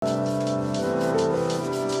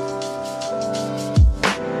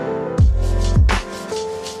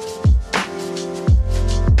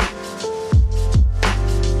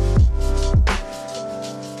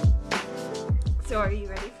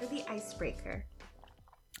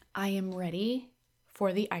I am ready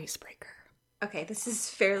for the icebreaker. Okay, this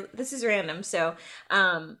is random. So,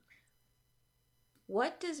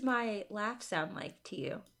 what does my laugh sound like to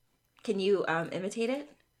you? Can you imitate it?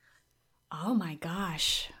 Oh my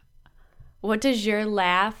gosh. What does your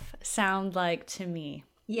laugh sound like to me?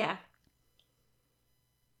 Yeah.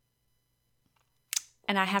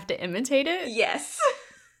 And I have to imitate it? Yes.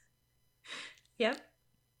 Yep.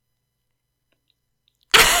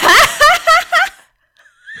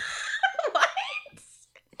 What?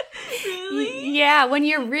 Really? Yeah, when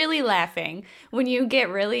you're really laughing, when you get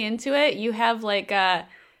really into it, you have like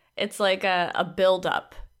it's like a build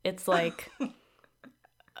up. It's like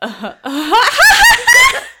What? No,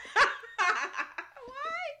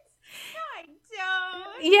 I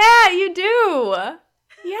don't. yeah, you do.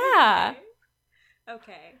 Yeah.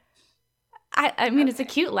 Okay. I mean, it's a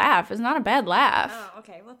cute laugh. It's not a bad laugh. Oh,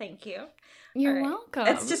 okay. Well, thank you. You're All right. welcome.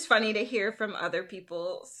 It's just funny to hear from other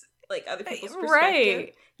people's perspective.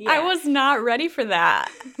 Right. Yeah. I was not ready for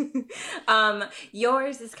that.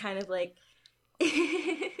 Yours is kind of like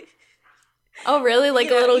Oh, really? Like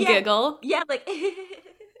a little giggle? Yeah, like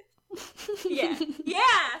yeah.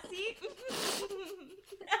 Yeah, see?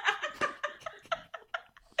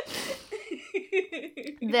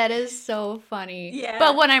 That is so funny. Yeah.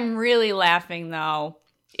 But when I'm really laughing, though,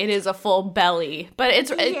 it is a full belly. But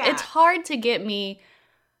it's hard to get me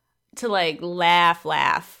to like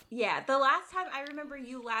laugh. Yeah, the last time I remember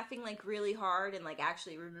you laughing like really hard and like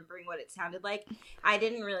actually remembering what it sounded like, I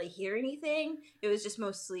didn't really hear anything. It was just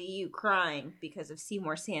mostly you crying because of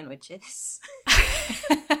Seymour sandwiches.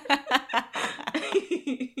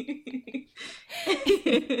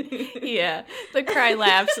 Yeah, the cry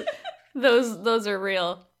laughs. Those are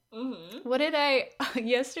real. Mm-hmm.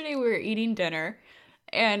 Yesterday we were eating dinner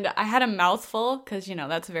and I had a mouthful because, you know,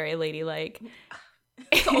 that's very ladylike.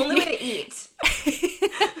 It's the only way to eat.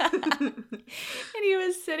 And he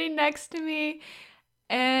was sitting next to me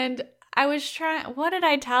and what did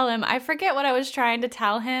I tell him? I forget what I was trying to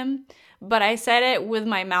tell him, but I said it with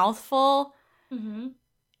my mouth full. Mm-hmm.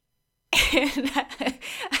 And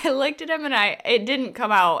I looked at him and it didn't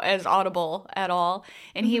come out as audible at all.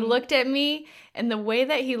 And he looked at me and the way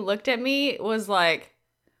that he looked at me was like,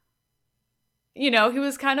 you know, he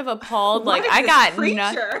was kind of appalled. Like I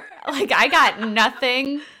got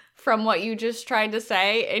nothing from what you just tried to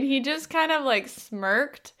say. And he just kind of like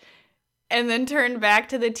smirked and then turned back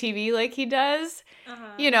to the TV like he does.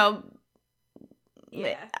 Uh-huh. You know,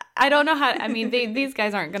 yeah. I don't know how, I mean, these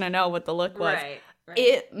guys aren't going to know what the look was. Right.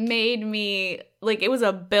 It made me, like, it was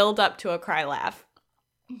a build up to a cry laugh.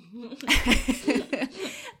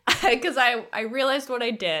 Because I realized what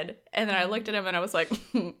I did, and then I looked at him and I was like,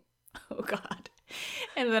 oh God.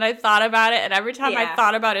 And then I thought about it, and every time I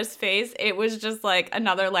thought about his face, it was just like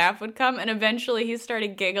another laugh would come, and eventually he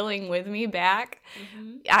started giggling with me back.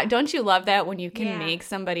 Mm-hmm. Don't you love that when you can make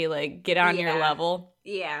somebody, like, get on your level?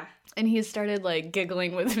 Yeah. And he started, like,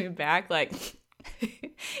 giggling with me back, like...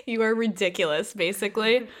 You are ridiculous,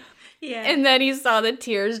 basically. Yeah. And then he saw the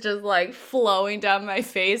tears just like flowing down my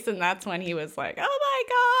face, and that's when he was like,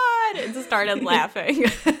 oh my God, and started laughing.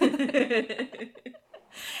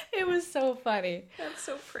 It was so funny. That's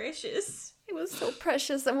so precious. It was so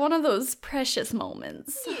precious. And one of those precious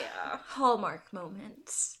moments. Yeah. Hallmark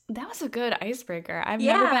moments. That was a good icebreaker. I've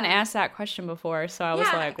never been asked that question before, so I was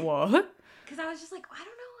like, what? Because I was just like, I don't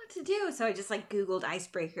know what to do. So I just like Googled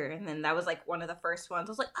icebreaker, and then that was like one of the first ones.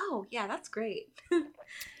 I was like, oh, yeah, that's great.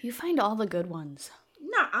 You find all the good ones.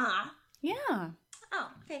 Nuh-uh. Yeah.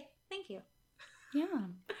 Oh, okay. Thank you. Yeah.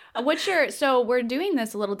 So we're doing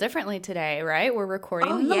this a little differently today, right? We're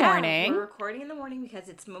recording in the morning. We're recording in the morning because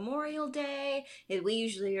it's Memorial Day. We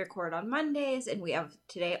usually record on Mondays, and we have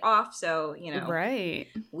today off, so, you know. Right.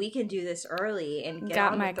 We can do this early and get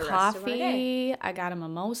got on my with the rest of our day. coffee. I got a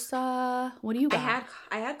mimosa. What do you got?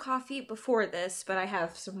 I had coffee before this, but I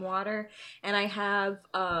have some water, and I have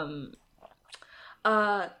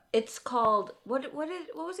it's called what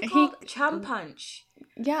was it called? Chum punch.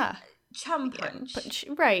 Yeah. Chum punch.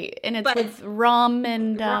 Right. And it's with rum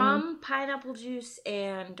and rum, pineapple juice,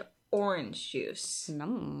 and orange juice.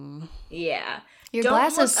 Yeah. Your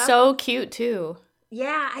glass is so cute too.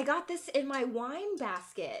 Yeah, I got this in my wine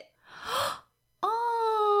basket.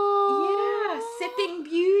 Oh. Yeah, Sipping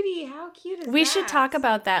Beauty. How cute is that? We should talk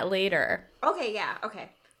about that later. Okay, yeah, okay.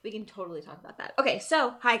 We can totally talk about that. Okay,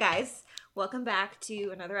 so, hi guys. Welcome back to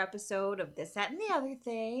another episode of This, That, and the Other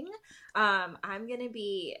Thing. I'm going to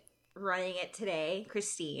be running it today.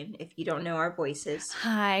 Christine, if you don't know our voices.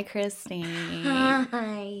 Hi, Christine.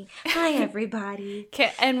 Hi. Hi, everybody.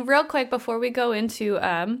 And real quick, before we go into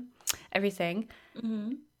everything,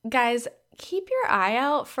 guys, keep your eye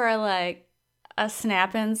out for like a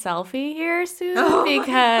snap-in selfie here soon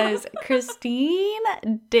because Christine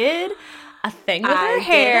did a thing with her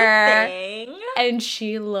hair and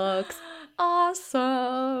she looks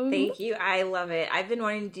awesome. Thank you. I love it. I've been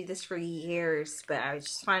wanting to do this for years, but I was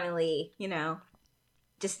just finally,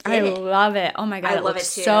 just did it. I love it. Oh my God. I it love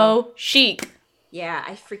looks it too. so chic. Yeah,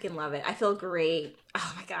 I freaking love it. I feel great.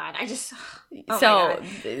 Oh my God.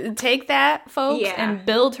 Take that, folks, and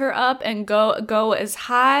build her up and go as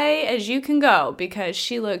high as you can go because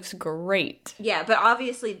she looks great. Yeah, but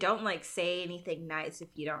obviously don't like say anything nice if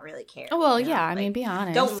you don't really care. Oh, well, yeah. I mean, be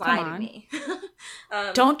honest. Don't lie to me.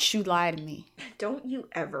 Don't you lie to me. Don't you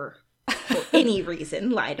ever, for any reason,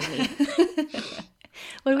 lie to me.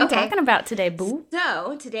 What are we talking about today, boo?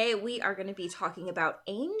 So, today we are going to be talking about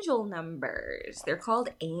angel numbers. They're called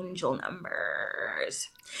angel numbers.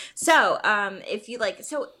 So, if you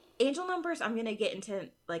angel numbers, I'm going to get into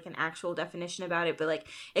like an actual definition about it, but like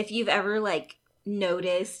if you've ever like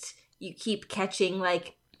noticed you keep catching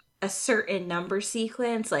like a certain number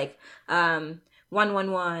sequence, like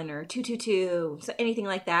 111 or 222, so anything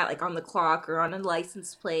like that, like on the clock or on a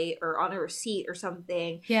license plate or on a receipt or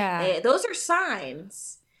something. Yeah. Those are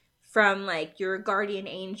signs from like your guardian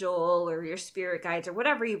angel or your spirit guides or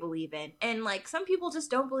whatever you believe in. And like some people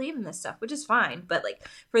just don't believe in this stuff, which is fine. But like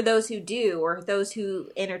for those who do or those who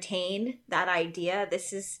entertain that idea,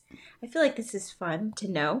 I feel like this is fun to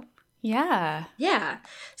know. Yeah. Yeah.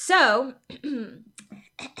 So,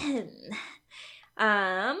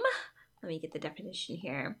 let me get the definition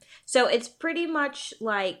here. So it's pretty much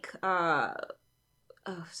like,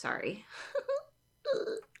 sorry.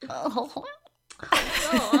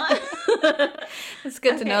 It's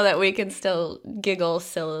good to know that we can still giggle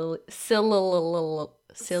silly.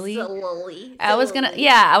 I was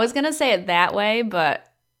gonna say it that way, but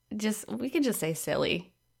we could just say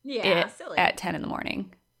silly. Yeah, silly. At 10 in the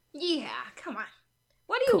morning. Yeah, come on.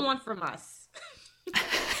 What do you want from us?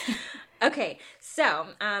 Okay, so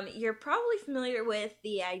you're probably familiar with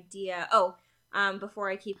the idea. Before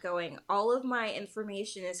I keep going, all of my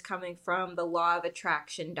information is coming from the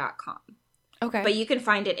lawofattraction.com. Okay. But you can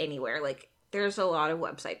find it anywhere. Like, there's a lot of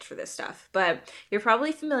websites for this stuff. But you're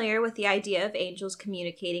probably familiar with the idea of angels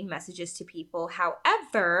communicating messages to people.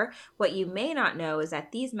 However, what you may not know is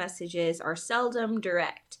that these messages are seldom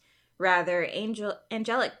direct. Rather,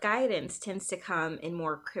 angelic guidance tends to come in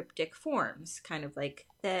more cryptic forms, kind of like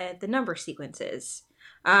the number sequences.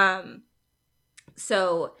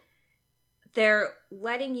 So they're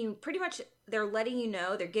letting you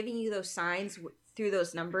know, they're giving you those signs through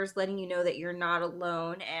those numbers, letting you know that you're not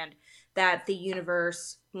alone and that the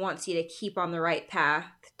universe wants you to keep on the right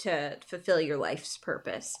path to fulfill your life's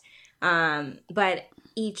purpose. But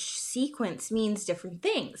each sequence means different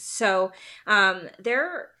things. So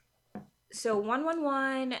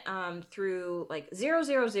 111 through like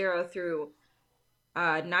 000 through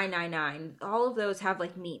 999, all of those have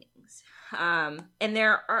like meanings. And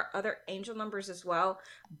there are other angel numbers as well,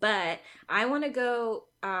 but I want to go,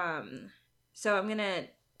 so I'm going to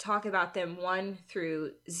talk about them 1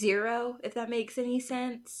 through 0, if that makes any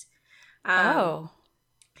sense. Yeah.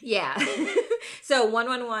 So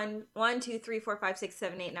 111, 1, 2, 3, 4, 5, 6,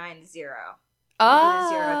 7, 8, 9, 0. Oh.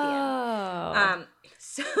 0 at the end.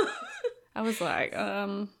 So I was like,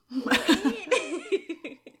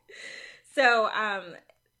 So, I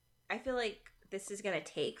feel like this is going to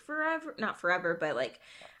take forever. Not forever, but like,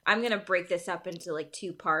 I'm going to break this up into like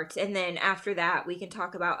 2 parts. And then after that, we can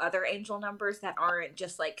talk about other angel numbers that aren't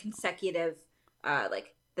just like consecutive,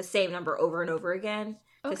 like the same number over and over again.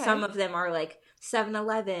 Because some of them are like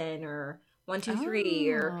 7-Eleven or 123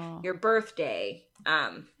 or your birthday.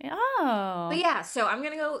 But yeah, so I'm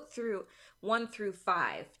going to go through 1 through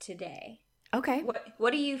 5 today. Okay.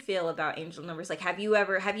 What do you feel about angel numbers? Like, have you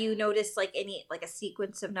noticed like any, like a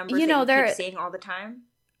sequence of numbers that you keep seeing all the time?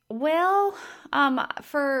 Well,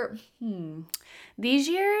 for these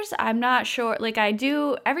years, I'm not sure. Like I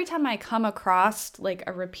do, every time I come across like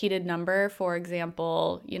a repeated number, for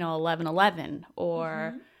example, 1111,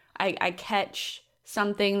 or I catch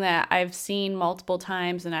something that I've seen multiple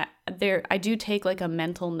times, and I do take like a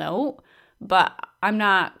mental note, but I'm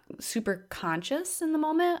not super conscious in the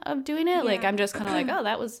moment of doing it. Yeah. Like I'm just kind of like, oh,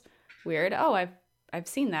 that was weird. Oh, I've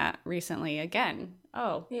seen that recently again.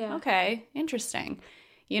 Oh, yeah. Okay, interesting.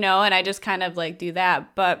 And I just kind of like do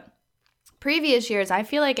that. But previous years, I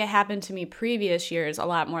feel like it happened to me previous years a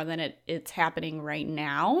lot more than it's happening right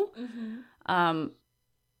now. Mm-hmm.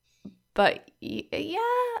 But yeah,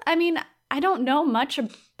 I mean, I don't know much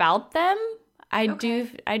about them. I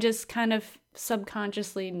just kind of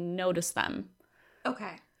subconsciously notice them.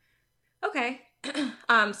 Okay.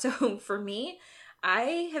 So for me,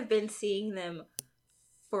 I have been seeing them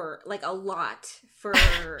for like a lot for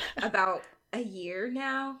about a year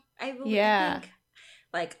now. I think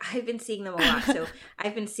like I've been seeing them a lot. So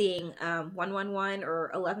I've been seeing 111 or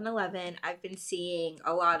 1111. I've been seeing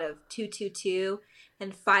a lot of 222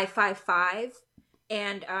 and 555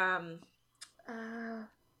 and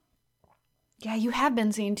Yeah, you have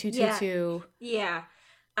been seeing 222. yeah.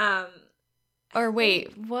 Or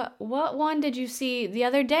wait, what one did you see the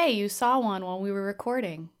other day? You saw one when we were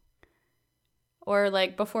recording. Or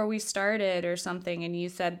like before we started or something, and you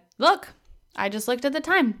said, "Look, I just looked at the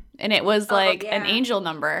time." And it was like an angel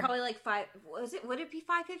number. Probably like 5. Would it be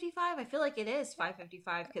 5:55? I feel like it is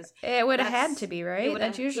 5:55 because it would have had to be, right?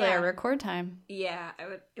 That's usually our record time. Yeah,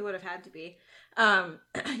 it would have had to be.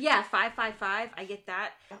 Yeah, 5:55. I get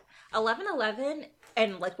that. 11:11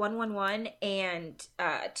 and like 1:11 and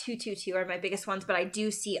 2:22 are my biggest ones, but I do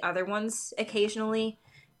see other ones occasionally.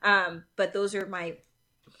 But those are my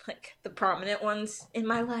like the prominent ones in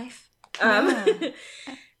my life.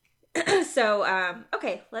 So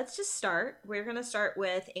okay, let's just start. We're gonna start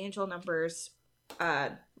with angel numbers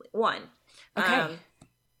 1. Okay.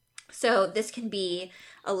 So this can be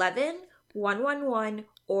 11, 111,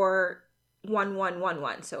 or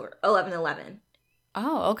 1111. So 1111.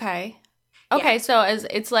 Oh, okay. Okay, so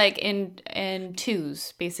it's like in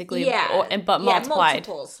twos, basically. Yeah. But multiplied.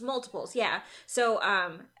 Multiples, yeah. So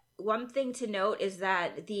one thing to note is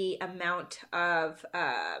that the amount of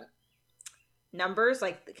numbers,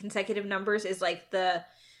 like the consecutive numbers, is like the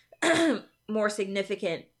more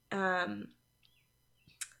significant. They're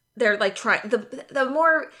like trying the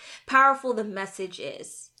more powerful the message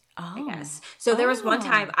is. I guess. So there was one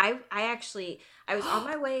time I was on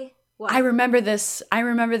my way. What? I remember this.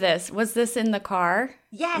 Was this in the car?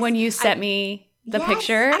 Yes. When you sent me the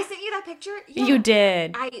picture? I sent you that picture? Yeah. You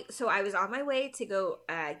did. So I was on my way to go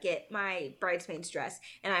get my bridesmaid's dress,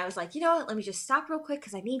 and I was like, you know what? Let me just stop real quick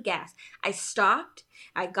because I need gas. I stopped.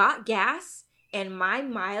 I got gas, and my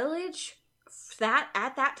mileage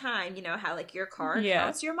at that time, you know how like your car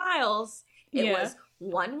counts your miles. It was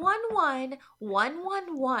 111,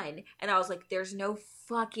 111, and I was like, "There's no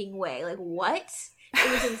fucking way! Like what?" It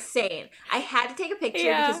was insane. I had to take a picture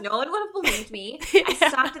because no one would have believed me. I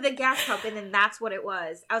stopped at the gas pump, and then that's what it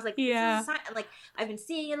was. I was like, "This is a sign." Like I've been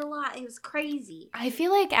seeing it a lot. It was crazy. I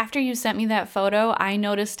feel like after you sent me that photo, I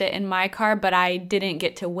noticed it in my car, but I didn't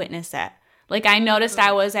get to witness it. Like I noticed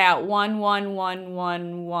I was at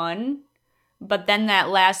 11111, but then that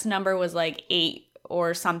last number was like 8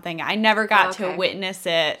 or something. I never got to witness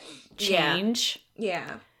it change.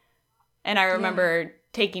 Yeah. And I remember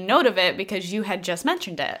taking note of it because you had just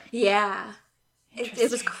mentioned it. Yeah.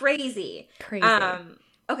 It was crazy. Crazy.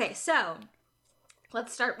 Okay, so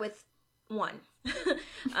let's start with 1.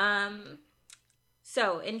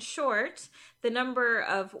 So in short, the number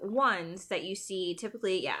of ones that you see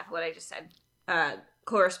typically, what I just said,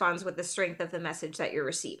 corresponds with the strength of the message that you're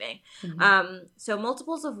receiving. Mm-hmm. So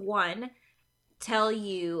multiples of 1 tell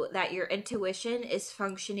you that your intuition is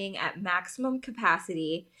functioning at maximum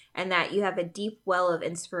capacity and that you have a deep well of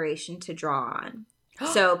inspiration to draw on.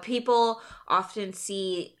 So people often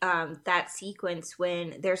see that sequence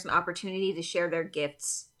when there's an opportunity to share their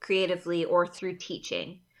gifts creatively or through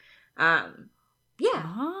teaching. Oh.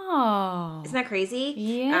 Isn't that crazy?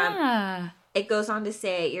 Yeah. It goes on to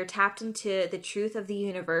say, you're tapped into the truth of the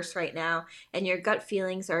universe right now, and your gut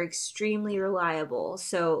feelings are extremely reliable.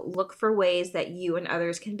 So look for ways that you and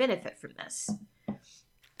others can benefit from this.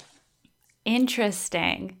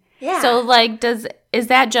 Interesting. Yeah. So, like, is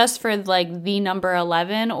that just for, like, the number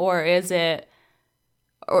 11, or is it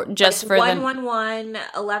or just like for 111,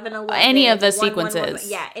 1111? Any of the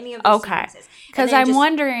sequences. Yeah, any of the sequences. Because I'm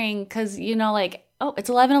wondering, because, you know, like, oh, it's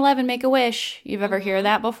 11:11, make a wish. You've ever heard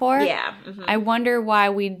that before? Yeah. Mm-hmm. I wonder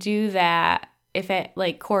why we do that if it,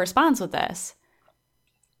 like, corresponds with this.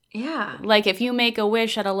 Yeah. Like, if you make a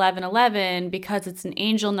wish at 11:11 because it's an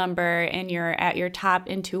angel number and you're at your top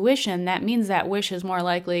intuition, that means that wish is more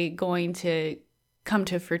likely going to come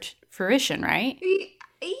to fruition, right?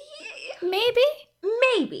 Maybe.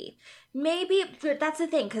 But that's the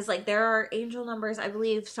thing, because, like, there are angel numbers, I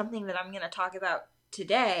believe, something that I'm going to talk about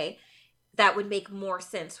today that would make more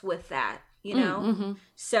sense with that, you know? Mm-hmm.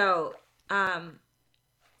 So,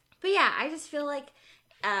 but yeah, I just feel like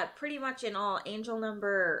pretty much in all angel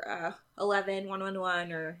number 11,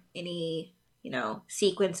 111, or any, you know,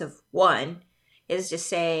 sequence of 1 is just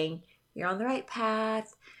saying you're on the right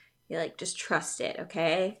path. You like, just trust it,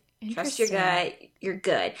 okay? Trust your gut. You're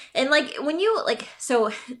good. And like when you like,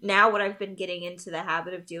 so now what I've been getting into the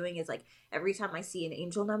habit of doing is like every time I see an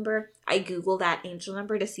angel number, I Google that angel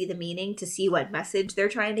number to see the meaning, to see what message they're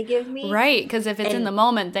trying to give me. Right, because if it's in the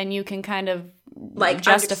moment, then you can kind of like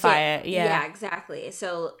justify it. Yeah, exactly.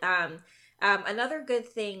 So another good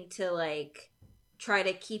thing to like try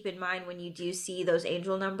to keep in mind when you do see those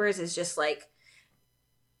angel numbers is just like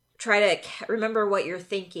try to remember what you're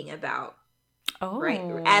thinking about. Oh. Right.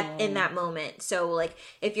 In that moment. So like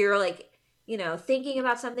if you're like, you know, thinking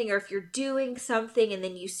about something, or if you're doing something and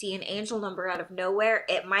then you see an angel number out of nowhere,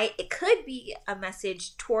 it could be a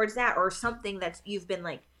message towards that, or something that you've been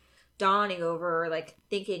like dawning over or like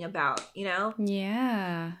thinking about, you know?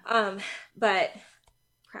 Yeah. But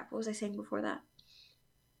crap, what was I saying before that?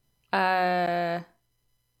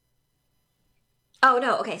 Oh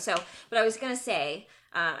no, okay, so what I was gonna say,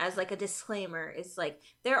 as like a disclaimer, is like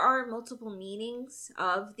there are multiple meanings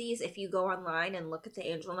of these if you go online and look at the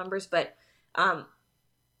angel numbers, but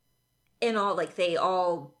in all, like they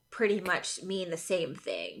all pretty much mean the same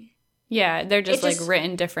thing. Yeah, they're just like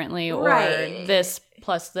written differently, or right. This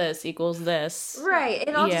plus this equals this. Right.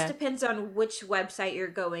 It all just depends on which website you're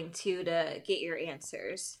going to get your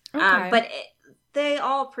answers. Okay. But they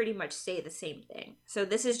all pretty much say the same thing. So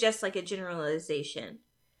this is just like a generalization.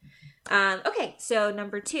 Okay, so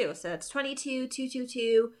number 2. So that's 22,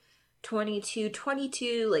 222, 22,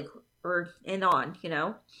 22, like, or and on, you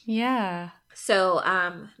know? Yeah. So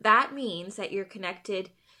that means that you're connected.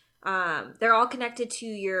 They're all connected to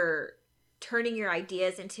your turning your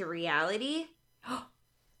ideas into reality.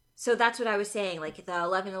 So that's what I was saying. Like the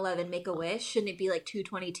 1111 Make-A-Wish, shouldn't it be like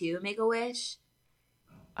 222 Make-A-Wish?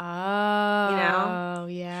 Oh, you know?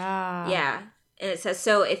 Yeah. Yeah. And it says,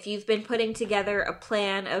 so if you've been putting together a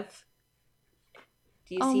plan of...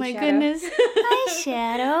 Do you see my Shadow? Goodness. Hi,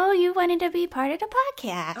 Shadow. You wanted to be part of the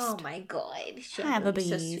podcast. Oh, my God. Shadow, hi, babies.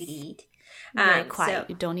 So sweet. Very quiet.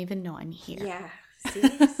 You don't even know I'm here. Yeah. See?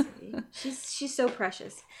 She's so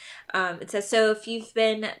precious. It says, so if you've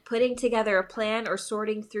been putting together a plan or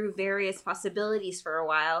sorting through various possibilities for a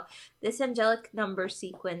while, this angelic number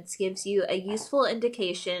sequence gives you a useful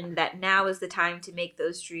indication that now is the time to make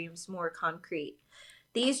those dreams more concrete.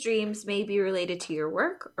 These dreams may be related to your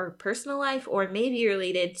work or personal life, or may be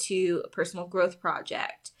related to a personal growth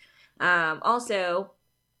project. Also,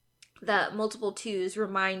 the multiple 2s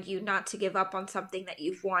remind you not to give up on something that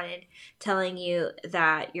you've wanted, telling you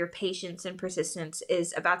that your patience and persistence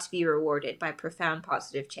is about to be rewarded by profound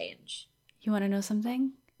positive change. You want to know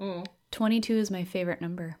something? 22 is my favorite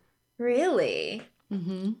number. Really?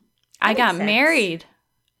 Mm-hmm. I got married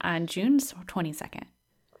on June 22nd.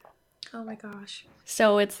 Oh my gosh.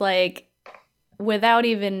 So it's like, without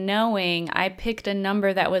even knowing, I picked a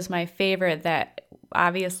number that was my favorite that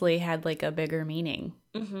obviously had like a bigger meaning.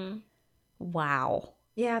 Mm-hmm. Wow.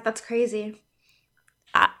 Yeah, that's crazy.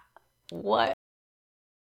 What?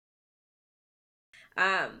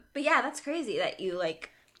 But yeah, that's crazy that you like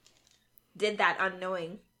did that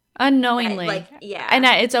unknowingly. Like, yeah. And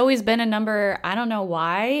it's always been a number, I don't know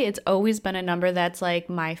why, it's always been a number that's like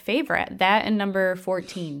my favorite. That and number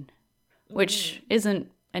 14, which isn't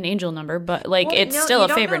an angel number, but like it's still a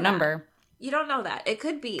favorite number. You don't know that. It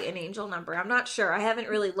could be an angel number. I'm not sure. I haven't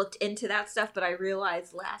really looked into that stuff, but I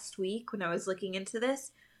realized last week when I was looking into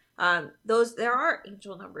this, there are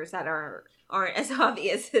angel numbers that aren't as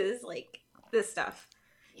obvious as like this stuff.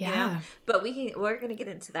 Yeah. You know? But we're gonna get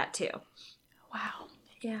into that too. Wow.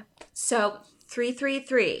 Yeah. So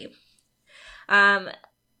 333. Oh,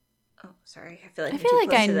 sorry. I feel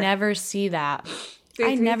like I never see that.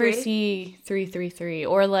 I never see 333,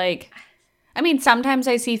 or like, I mean, sometimes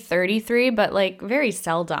I see 33, but like very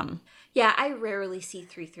seldom. Yeah, I rarely see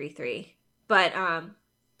 333, but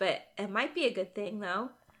it might be a good thing though.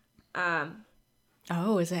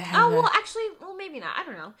 Is it? Well, maybe not. I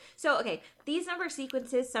don't know. So, okay, these number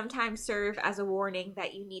sequences sometimes serve as a warning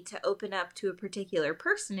that you need to open up to a particular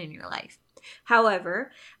person in your life.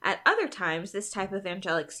 However, at other times, this type of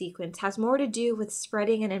angelic sequence has more to do with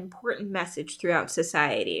spreading an important message throughout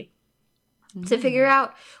society. To figure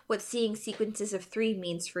out what seeing sequences of 3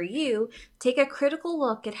 means for you, take a critical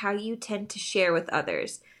look at how you tend to share with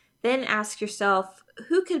others. Then ask yourself,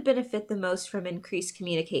 who could benefit the most from increased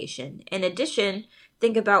communication? In addition,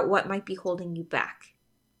 think about what might be holding you back.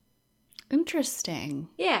 Interesting.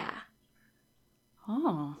 Yeah.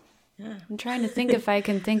 Oh. Yeah. I'm trying to think if I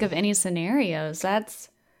can think of any scenarios.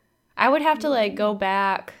 I would have to like go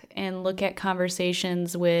back and look at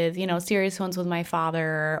conversations with, serious ones with my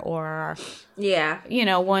father, or,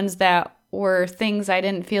 ones that were things I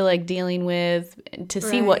didn't feel like dealing with, to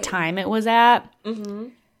see what time it was at. Mm-hmm.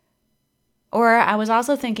 Or I was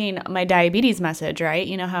also thinking my diabetes message, right?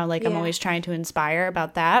 You know how like I'm Yeah. always trying to inspire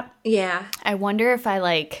about that. Yeah. I wonder if I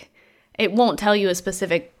like, it won't tell you a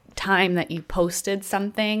specific time that you posted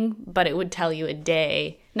something, but it would tell you a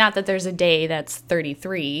day. Not that there's a day that's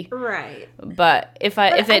 33, Right. but if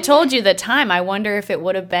it told you the time, I wonder if it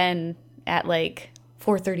would have been at like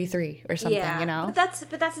 4:33 or something, Yeah. you know? But that's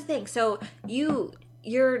the thing. So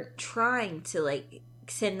you're trying to like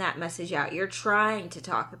send that message out. You're trying to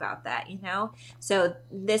talk about that, you know? So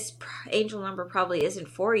this angel number probably isn't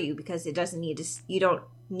for you because it doesn't need to, you don't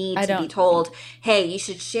need to be told, hey, you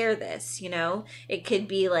should share this, you know? It could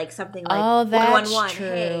be like something like Oh, that's 111,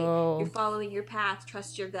 hey, true. you're following your path,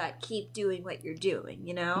 trust your gut, keep doing what you're doing,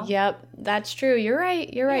 you know? Yep, that's true. You're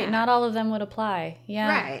right. You're right. Yeah. Not all of them would apply. Yeah.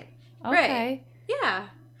 Right. Okay. Right. Yeah.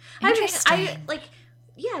 Interesting. I mean,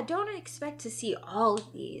 yeah, don't expect to see all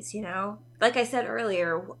of these, you know? Like I said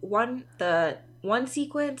earlier, the one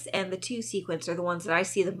sequence and the two sequence are the ones that I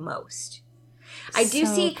see the most. I do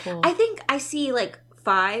So see, cool. I think I see like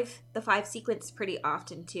the 5 sequence pretty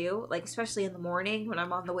often too, like especially in the morning when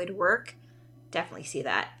I'm on the way to work. Definitely see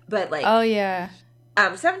that. But like, Oh, yeah.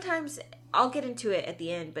 sometimes I'll get into it at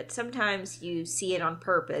the end, but sometimes you see it on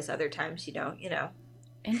purpose, other times you don't, you know?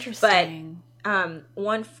 Interesting.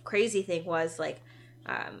 One crazy thing was like,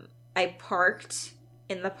 I parked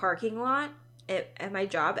in the parking lot at my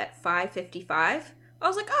job at 5:55. I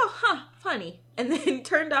was like, oh, huh, funny. And then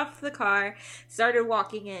turned off the car, started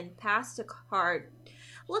walking in, passed a car,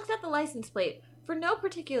 looked at the license plate for no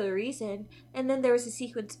particular reason, and then there was a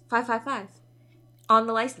sequence 555 on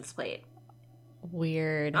the license plate.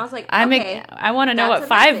 Weird. I was like, I want to know that's what a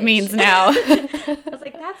 5 message. means now. I was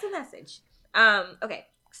like, that's a message. Okay,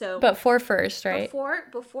 so But 4 first, right?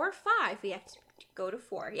 before 5, we have to go to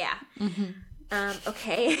 4. Yeah. Mhm.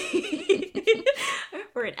 Okay.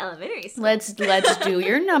 We're in elementary school. Let's do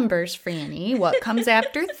your numbers, Franny. What comes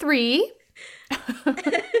after 3?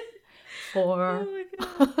 4. Oh my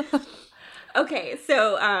God. Okay,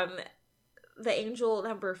 so the angel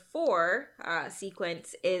number 4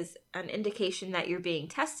 sequence is an indication that you're being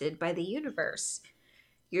tested by the universe.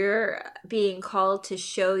 You're being called to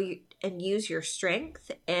show you and use your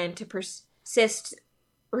strength and to persist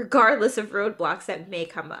regardless of roadblocks that may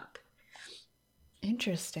come up.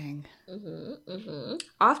 Interesting.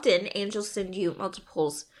 Often, angels send you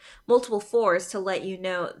multiple 4s to let you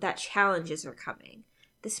know that challenges are coming.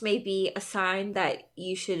 This may be a sign that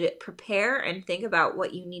you should prepare and think about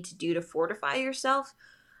what you need to do to fortify yourself.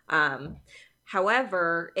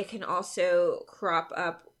 However, it can also crop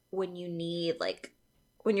up when you need, like,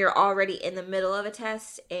 when you're already in the middle of a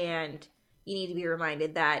test and you need to be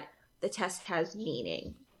reminded that the test has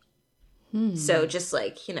meaning. So just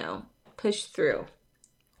like, you know, push through.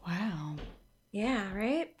 Wow. Yeah,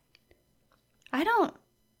 right? I don't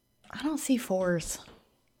see 4s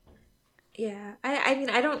Yeah. I mean,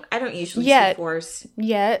 I don't usually Yet. see 4s.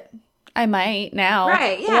 yet. I might now.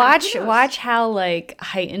 Right, yeah, who knows? Watch how like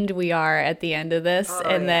heightened we are at the end of this, Oh,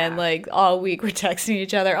 and then yeah. like all week we're texting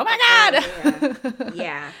each other. Oh my god!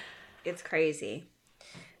 Yeah. It's crazy.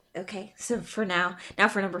 Okay, so for now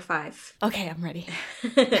for number 5. Okay, I'm ready.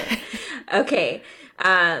 Okay.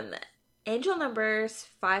 Angel numbers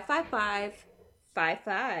 555,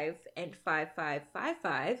 55, and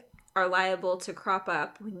 5555 are liable to crop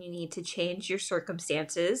up when you need to change your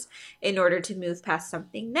circumstances in order to move past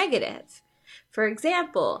something negative. For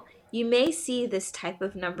example, you may see this type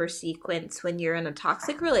of number sequence when you're in a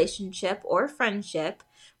toxic relationship or friendship,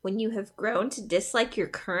 when you have grown to dislike your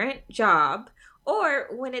current job, or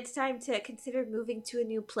when it's time to consider moving to a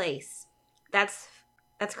new place. That's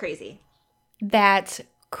crazy. That's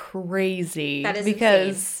crazy. That is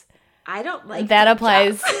because I don't like that my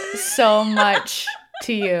applies job. so much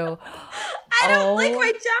to you. I don't Oh. like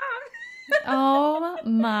my job. Oh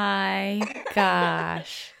my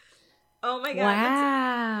gosh. Oh my god.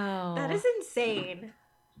 Wow. That is insane.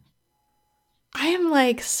 I am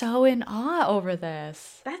like so in awe over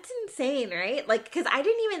this. That's insane, right? Like, because I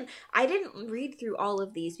didn't read through all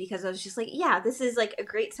of these because I was just like, yeah, this is like a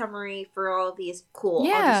great summary for all of these. Cool. I'll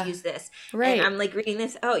Yeah. just use this. Right. And I'm like reading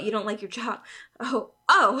this. Oh, you don't like your job. Oh.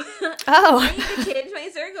 I Oh. need to change my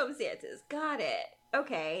circumstances. Got it.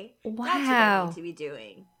 Okay. That's what I Wow. need to be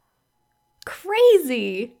doing.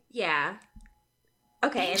 Crazy. Yeah.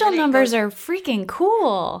 Okay. and Angel then it numbers goes- are freaking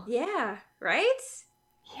cool. Yeah. Right?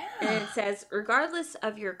 And Yeah. it says, regardless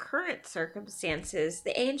of your current circumstances,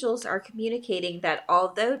 the angels are communicating that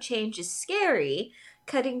although change is scary,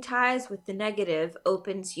 cutting ties with the negative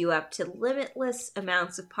opens you up to limitless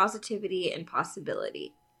amounts of positivity and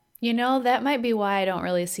possibility. You know, that might be why I don't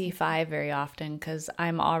really see 5 very often, because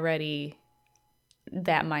I'm already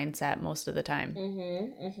that mindset most of the time.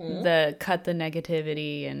 Mm-hmm. The cut the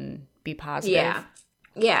negativity and be positive. Yeah.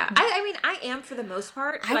 Yeah. I mean, I am for the most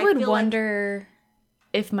part. I would wonder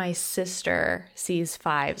if my sister sees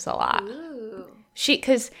fives a lot. Ooh.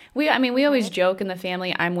 Because we always joke in the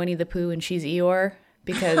family, I'm Winnie the Pooh and she's Eeyore,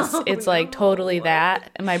 because it's like totally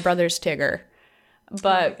that, and my brother's Tigger.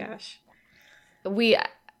 But oh my gosh.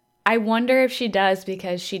 I wonder if she does,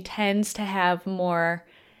 because she tends to have more.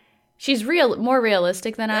 She's more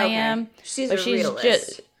realistic than I am. She's a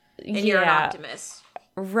realist, and you're an optimist,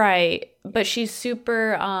 right? But she's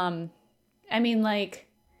super.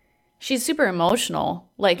 She's super emotional,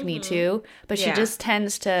 like me too. But she just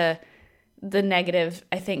tends to. The negative,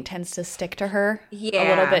 I think, tends to stick to her a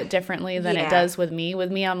little bit differently than it does with me.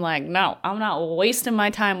 With me, I'm like, no, I'm not wasting my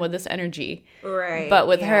time with this energy. Right. But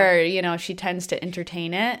with her, she tends to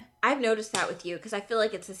entertain it. I've noticed that with you, because I feel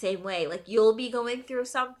like it's the same way. Like, you'll be going through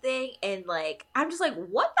something, and, like, I'm just like,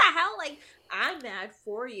 what the hell? Like, I'm mad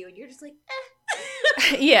for you. And you're just like,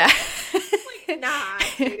 eh. Yeah. Like, nah,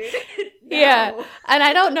 dude. No. Yeah. And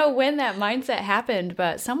I don't know when that mindset happened,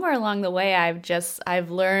 but somewhere along the way,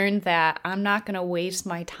 I've learned that I'm not going to waste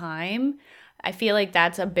my time. I feel like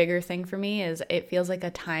that's a bigger thing for me, is it feels like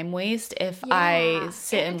a time waste if I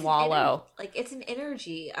sit and wallow. It's an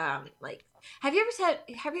energy, like, have you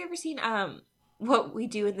ever seen What We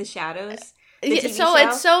Do in the Shadows? It's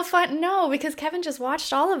so fun. No, because Kevin just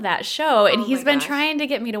watched all of that show, and he's been trying to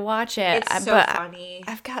get me to watch it. It's so funny.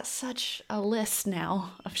 I've got such a list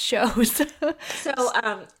now of shows. So,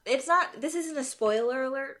 this isn't a spoiler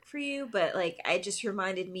alert for you, but, like, it just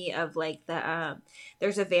reminded me of, like,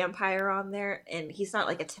 there's a vampire on there, and he's not,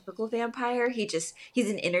 like, a typical vampire. He's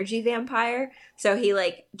an energy vampire. So he,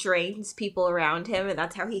 like, drains people around him, and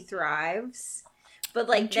that's how he thrives. But,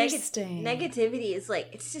 like, negativity is, like,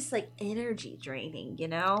 it's just, like, energy draining, you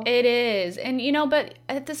know? It is. And, but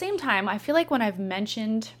at the same time, I feel like when I've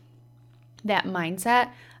mentioned that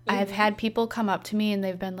mindset, I've had people come up to me and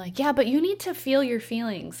they've been like, yeah, but you need to feel your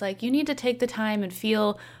feelings. Like, you need to take the time and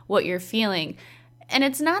feel what you're feeling. And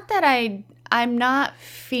it's not that I'm not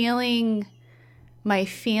feeling my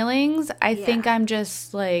feelings. I think I'm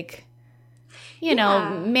just, like...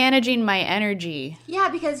 managing my energy. Yeah,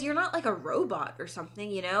 because you're not like a robot or something,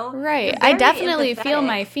 Right. I definitely feel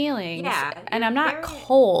my feelings. Yeah. And I'm not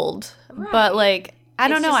cold. Right. But, like, I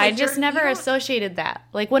don't know. I just never associated that.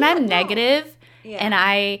 Like, when I'm negative and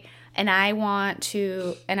I want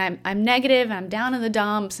to, and I'm negative, I'm down in the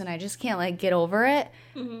dumps, and I just can't, like, get over it,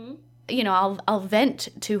 I'll vent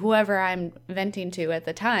to whoever I'm venting to at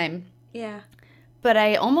the time. Yeah. But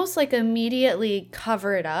I almost, like, immediately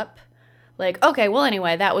cover it up. Like, okay, well,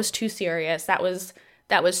 anyway, that was too serious. That was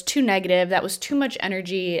too negative. That was too much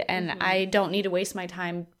energy, and I don't need to waste my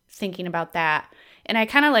time thinking about that. And I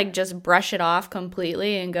kind of, like, just brush it off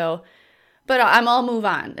completely and go, but I'll move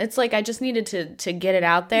on. It's like I just needed to get it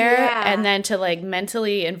out there and then to, like,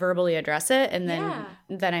 mentally and verbally address it, and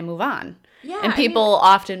then I move on. Yeah, and people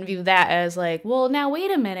often view that as, like, well, now wait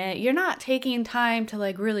a minute. You're not taking time to,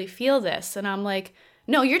 like, really feel this. And I'm like,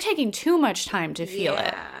 no, you're taking too much time to feel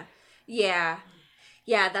it. Yeah.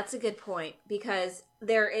 Yeah, that's a good point, because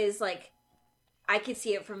there is, like, I could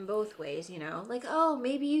see it from both ways, like, oh,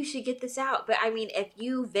 maybe you should get this out. But I mean, if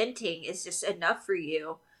you venting is just enough for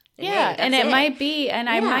you. Yeah, and it might be, and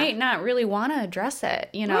I might not really want to address it,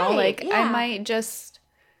 I might just,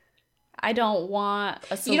 I don't want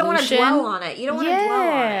a solution. You don't want to dwell on it. You don't want to dwell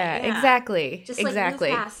on it. Yeah, exactly. Just, like, move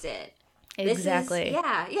past it. Exactly.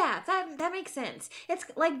 That makes sense. It's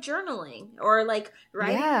like journaling, or like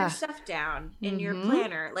writing your stuff down in your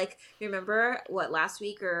planner. Like, remember last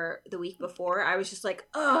week or the week before, I was just like,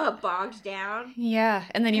 bogged down. Yeah,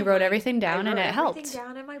 and then you wrote everything down, and it helped. Everything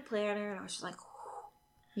down in my planner, and I was just like,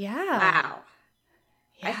 yeah, wow.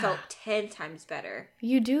 Yeah. I felt 10 times better.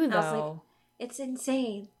 You do, though. I was like, it's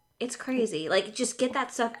insane. It's crazy. Like, just get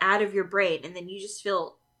that stuff out of your brain, and then you just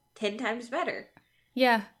feel 10 times better.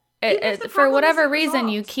 Yeah. For whatever reason,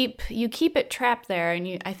 you keep it trapped there,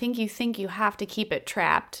 and I think you have to keep it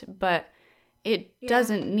trapped, but it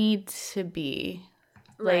doesn't need to be.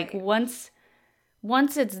 Like, once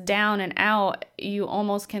it's down and out, you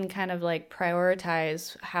almost can kind of, like,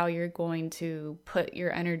 prioritize how you're going to put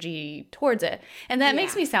your energy towards it. And that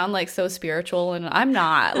makes me sound, like, so spiritual, and I'm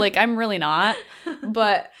not. Like, I'm really not.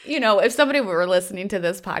 But, if somebody were listening to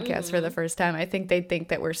this podcast for the first time, I think they'd think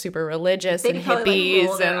that we're super religious and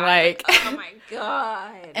hippies and, like, oh my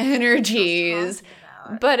God, energies.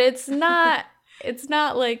 But it's not,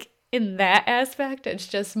 like, in that aspect. It's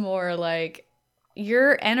just more like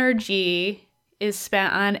your energy is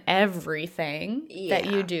spent on everything that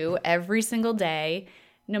you do every single day,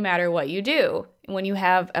 no matter what you do. When you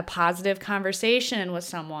have a positive conversation with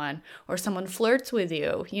someone or someone flirts with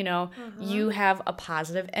you, you have a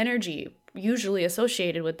positive energy usually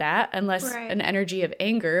associated with that, unless an energy of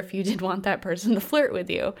anger if you didn't want that person to flirt with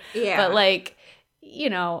you. Yeah. But like,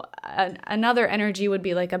 another energy would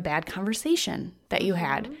be like a bad conversation that you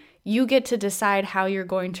had. You get to decide how you're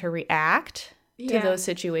going to react to those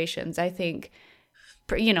situations. I think,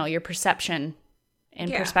 your perception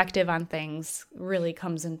and perspective on things really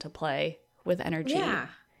comes into play with energy. Yeah.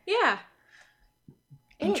 Yeah.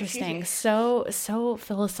 Interesting. So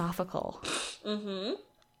philosophical. Mm-hmm.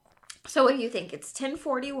 So what do you think? It's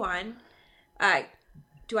 10:41.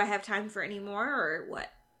 Do I have time for any more or what?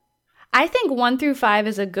 I think 1 through 5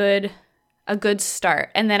 is a good start.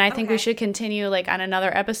 And then I think we should continue like on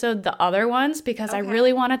another episode, the other ones, because I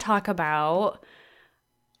really want to talk about,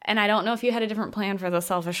 and I don't know if you had a different plan for the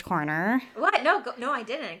selfish corner. What? No, I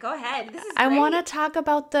didn't. Go ahead. This is great. I want to talk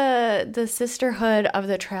about the sisterhood of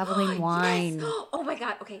the traveling wine. Yes. Oh my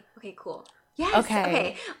God. Okay, cool. Yes.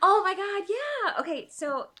 Okay. Oh my God. Yeah. Okay.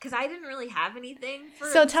 So, because I didn't really have anything for.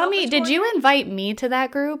 So tell me, did you invite me to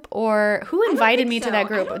that group, or who invited me to that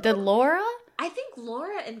group? Did Laura? I think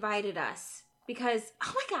Laura invited us because,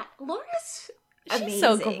 oh my God, Laura's amazing. She's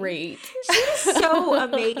so great. She's so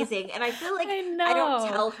amazing, and I feel like I don't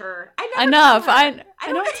tell her enough. I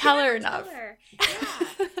don't tell her enough.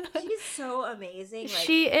 Yeah, she's so amazing. Like,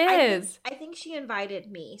 she is. I think she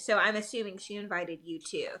invited me, so I'm assuming she invited you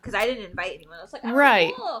too, because I didn't invite anyone. I was like,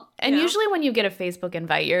 right. Cool. And usually when you get a Facebook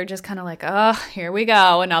invite, you're just kind of like, oh, here we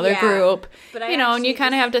go, another group. But and you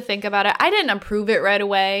kind of have to think about it. I didn't approve it right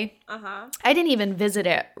away. I didn't even visit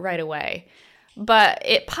it right away, but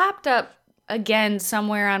it popped up again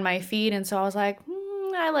somewhere on my feed, and so I was like,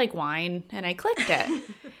 I like wine, and I clicked it.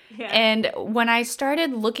 And when I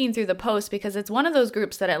started looking through the posts, because it's one of those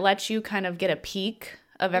groups that it lets you kind of get a peek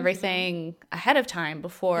of everything ahead of time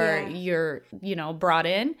before you're, brought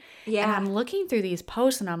in. Yeah. And I'm looking through these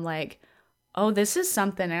posts and I'm like, oh, this is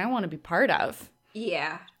something I want to be part of.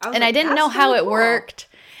 Yeah. And I didn't know how it worked.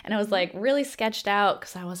 And I was like really sketched out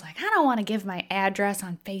because I was like, I don't want to give my address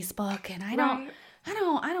on Facebook, and I don't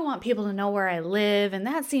want people to know where I live, and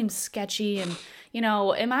that seems sketchy, and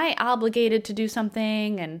am I obligated to do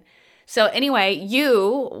something? And so anyway,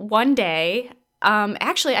 you one day,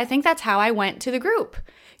 actually I think that's how I went to the group.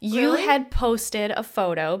 You had posted a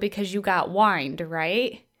photo because you got wined,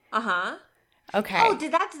 right? Okay. Oh,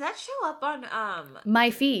 did that show up on my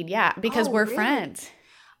feed? Yeah, because we're friends.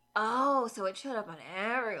 Oh, so it showed up on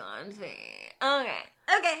everyone's feed. Okay.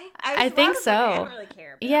 I think so. I don't really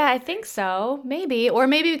care. Yeah, I think so. Maybe. Or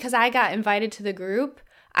maybe because I got invited to the group,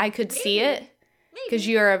 I could see it. Because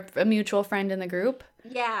you're a mutual friend in the group.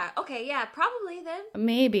 Yeah. Okay. Yeah. Probably then.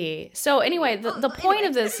 Maybe. So anyway, the point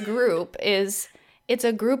of this group is it's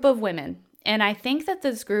a group of women. And I think that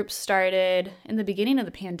this group started in the beginning of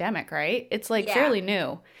the pandemic, right? It's like fairly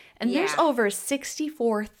new. And there's over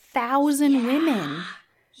 64,000 women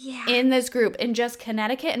in this group in just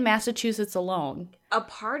Connecticut and Massachusetts alone. A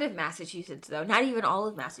part of Massachusetts, though, not even all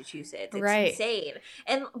of Massachusetts. It's insane.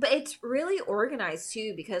 But it's really organized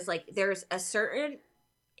too, because like there's a certain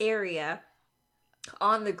area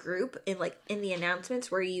on the group in the announcements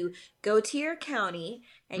where you go to your county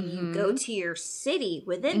and you go to your city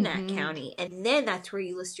within that county, and then that's where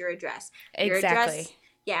you list your address. Your address,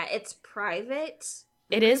 it's private.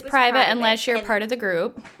 It is private unless you're part of the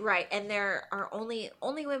group. Right, and there are only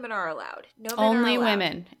women are allowed. No men only are allowed,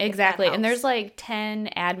 women, exactly. And there's like 10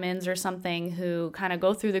 admins or something who kind of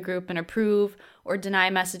go through the group and approve or deny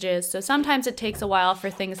messages. So sometimes it takes a while for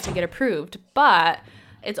things to get approved, but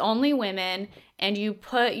it's only women, and you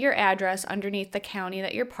put your address underneath the county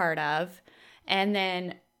that you're part of, and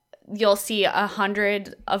then you'll see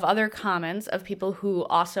 100 of other comments of people who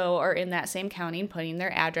also are in that same county and putting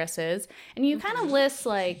their addresses. And you kind of list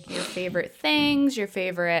like your favorite things, your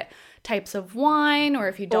favorite types of wine, or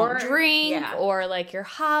if you don't drink, or like your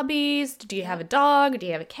hobbies. Do you have a dog? Do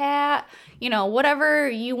you have a cat? Whatever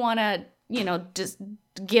you want to, just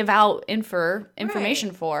give out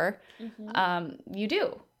information for, you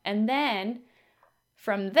do. And then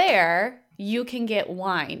from there, you can get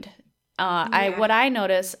wined. What I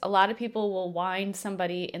notice, a lot of people will wine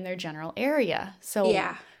somebody in their general area. So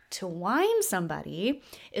to wine somebody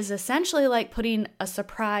is essentially like putting a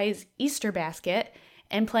surprise Easter basket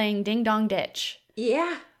and playing Ding Dong Ditch.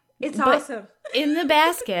 Yeah, it's awesome. In the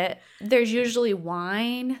basket, there's usually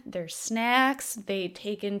wine, there's snacks. They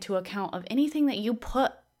take into account of anything that you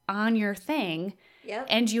put on your thing. Yep.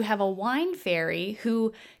 And you have a wine fairy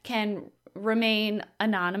who can remain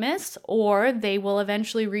anonymous, or they will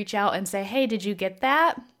eventually reach out and say, hey, did you get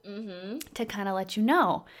that? to kind of let you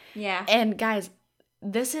know. Yeah. And guys,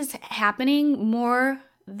 this is happening more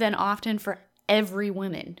than often for every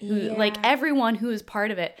woman who like everyone who is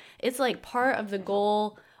part of it. It's like part of the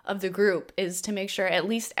goal of the group is to make sure at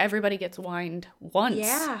least everybody gets wined once.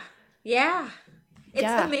 Yeah.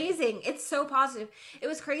 It's amazing. It's so positive. It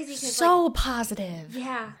was crazy. So like, positive.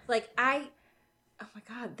 Yeah. Like oh my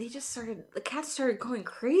God, the cats started going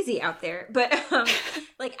crazy out there. But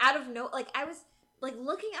like out of I was like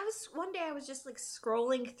one day I was just like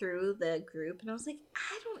scrolling through the group and I was like,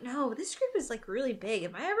 I don't know, this group is like really big.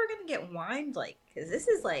 Am I ever going to get wined? Like, cause this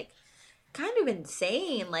is like kind of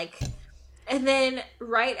insane. Like, and then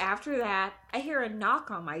right after that, I hear a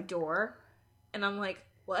knock on my door and I'm like,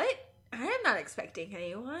 what? I am not expecting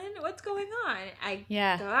anyone. What's going on? I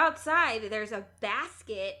go outside. There's a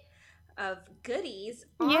basket of goodies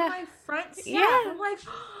on my front step. Yeah. I'm like,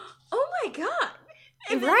 oh my God.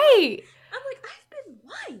 And right. I'm like, I've been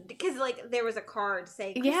wined. Because, like, there was a card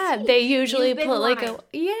saying, they usually put, like, and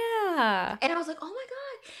I was like, oh my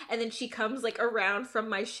God. And then she comes, like, around from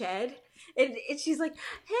my shed. And she's like,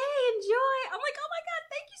 hey, enjoy. I'm like, oh my God,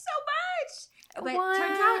 thank you so much. But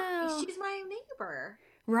turns out she's my neighbor.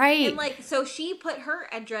 Right. And like, so she put her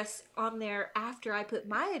address on there after I put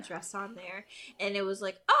my address on there. And it was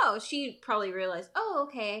like, oh, she probably realized, oh,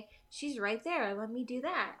 okay, she's right there. Let me do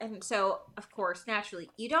that. And so, of course, naturally,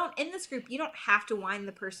 in this group, you don't have to whine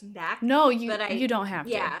the person back. No, you don't have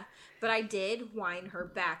to. Yeah. But I did whine her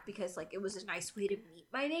back because, like, it was a nice way to meet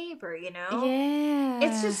my neighbor, you know? Yeah.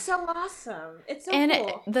 It's just so awesome. It's so cool.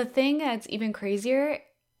 And the thing that's even crazier,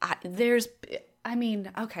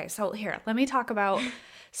 okay, so here, let me talk about...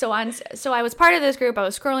 So I was part of this group. I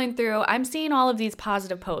was scrolling through. I'm seeing all of these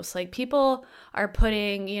positive posts. Like people are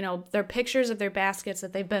putting, their pictures of their baskets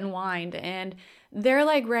that they've been wined, and they're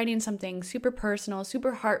like writing something super personal,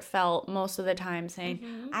 super heartfelt most of the time,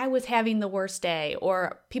 saying, I was having the worst day,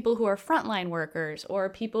 or people who are frontline workers, or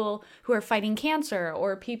people who are fighting cancer,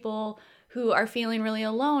 or people who are feeling really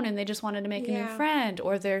alone and they just wanted to make a new friend,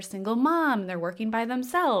 or they're a single mom, they're working by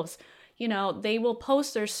themselves. They will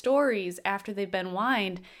post their stories after they've been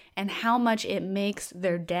wined and how much it makes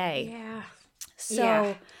their day. Yeah.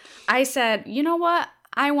 So I said, you know what?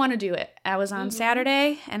 I want to do it. I was on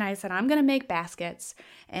Saturday and I said, I'm going to make baskets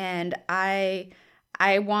and I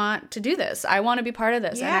want to do this. I want to be part of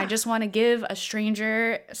this. And I just want to give a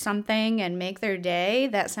stranger something and make their day.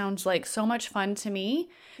 That sounds like so much fun to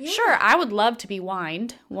me. Yeah. Sure, I would love to be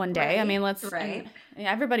wined one day. Right. I mean,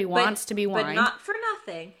 everybody wants to be wined. But not for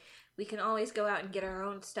nothing. We can always go out and get our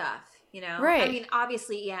own stuff, Right. I mean,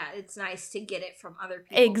 obviously, it's nice to get it from other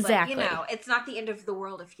people. Exactly. But, it's not the end of the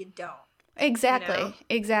world if you don't. Exactly.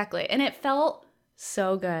 Exactly. And it felt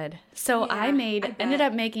so good. So I ended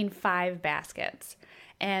up making 5 baskets.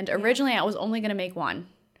 And originally I was only going to make 1.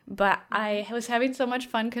 But I was having so much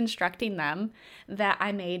fun constructing them that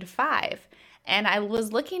I made 5. And I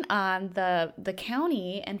was looking on the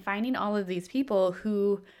county and finding all of these people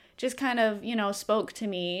who just kind of, spoke to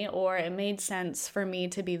me, or it made sense for me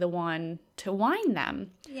to be the one to wine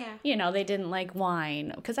them. Yeah. They didn't like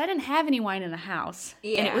wine because I didn't have any wine in the house.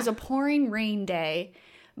 Yeah. And it was a pouring rain day,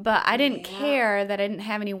 but I didn't care that I didn't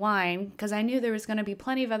have any wine because I knew there was going to be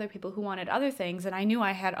plenty of other people who wanted other things, and I knew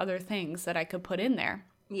I had other things that I could put in there.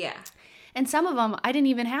 Yeah. And some of them, I didn't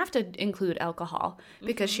even have to include alcohol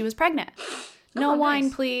because she was pregnant. No wine,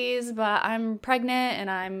 nice. Please, but I'm pregnant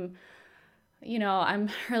and I'm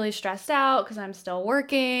really stressed out because I'm still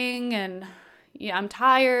working and I'm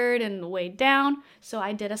tired and weighed down. So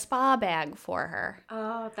I did a spa bag for her.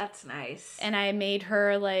 Oh, that's nice. And I made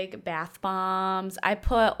her like bath bombs. I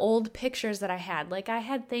put old pictures that I had. Like I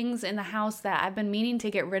had things in the house that I've been meaning to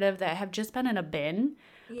get rid of that have just been in a bin.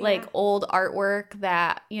 Yeah. Like old artwork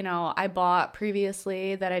that, I bought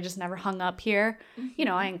previously that I just never hung up here.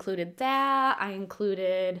 Mm-hmm. I included that. I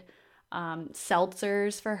included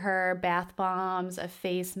seltzers for her, bath bombs, a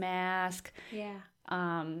face mask. Yeah.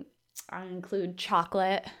 I include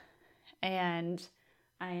chocolate, and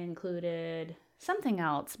I included something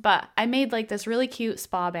else. But I made like this really cute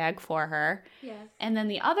spa bag for her. Yes. And then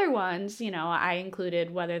the other ones, I included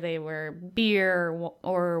whether they were beer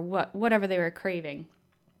or whatever they were craving.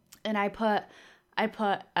 And I put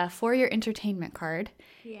a for your entertainment card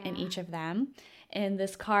in each of them. And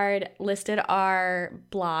this card listed our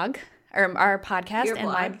blog, or our podcast,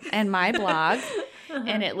 and my blog,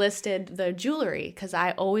 and it listed the jewelry because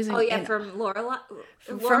I always from Lorelai?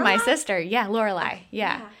 From my sister, Lorelai,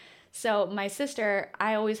 yeah. So my sister,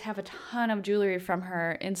 I always have a ton of jewelry from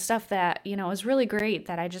her and stuff that is really great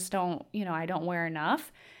that I just don't I don't wear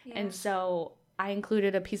enough, and so I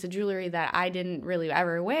included a piece of jewelry that I didn't really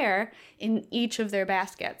ever wear in each of their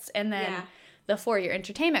baskets. And then the For Your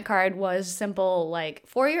Entertainment card was simple, like,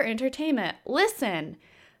 for your entertainment, listen,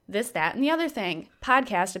 this, that, and the other thing.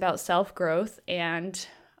 Podcast about self-growth and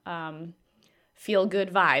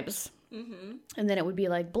feel-good vibes. Mm-hmm. And then it would be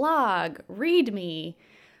like blog, read me,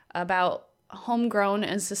 about homegrown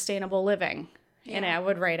and sustainable living. Yeah. And I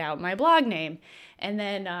would write out my blog name. And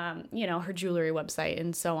then, her jewelry website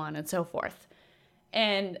and so on and so forth.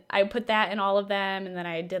 And I put that in all of them. And then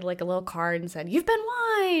I did like a little card and said, you've been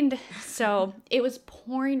wined. So it was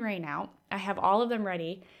pouring rain out. I have all of them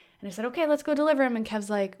ready. And I said, okay, let's go deliver them. And Kev's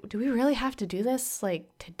like, do we really have to do this like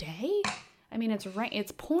today? I mean,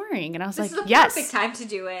 it's pouring. And I was this like, is the yes. perfect time to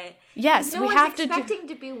do it. Yes, no we one's have to expecting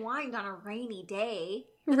to be wined on a rainy day.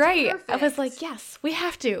 That's right. perfect. I was like, yes, we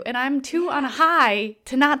have to. And I'm too on a high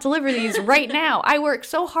to not deliver these right now. I work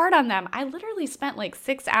so hard on them. I literally spent like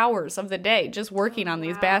 6 hours of the day just working on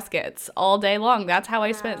these baskets all day long. That's how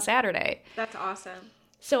I spent Saturday. That's awesome.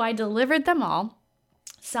 So I delivered them all.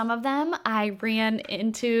 Some of them I ran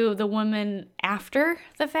into the woman after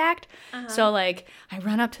the fact. So like I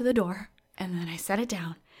run up to the door and then I set it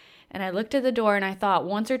down. And I looked at the door and I thought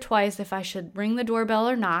once or twice if I should ring the doorbell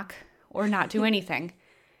or knock or not do anything.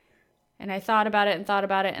 And I thought about it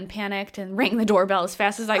and panicked and rang the doorbell as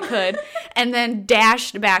fast as I could and then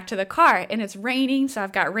dashed back to the car. And it's raining, so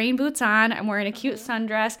I've got rain boots on. I'm wearing a cute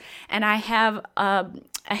sundress, and I have a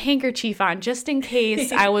handkerchief on just in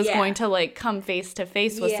case I was going to like come face to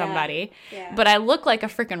face with somebody. Yeah. But I look like a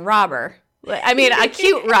freaking robber. I mean, a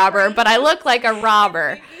cute robber, but I look like a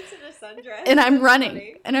robber. And I'm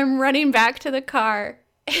running back to the car.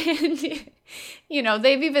 And,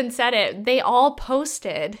 they've even said it. They all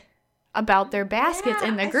posted about their baskets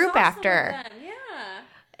in the group after. Yeah.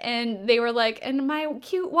 And they were like, and my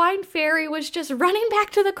cute wine fairy was just running back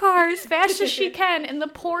to the car as fast as she can in the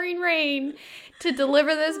pouring rain to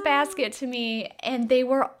deliver this basket to me. And they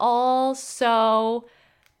were all so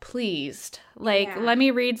pleased. Like, let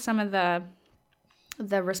me read some of the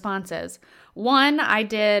responses. One, I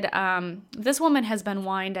did, this woman has been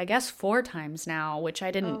wined, I guess, 4 times now, which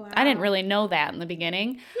I didn't really know that in the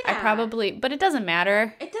beginning. Yeah. But it doesn't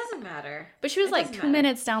matter. It doesn't matter. But she was like 2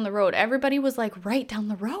 minutes down the road. Everybody was like right down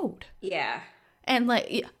the road. Yeah. And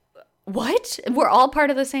like, what? We're all part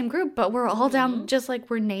of the same group, but we're all down just like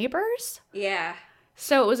we're neighbors? Yeah.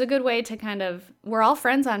 So it was a good way to we're all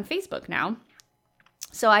friends on Facebook now.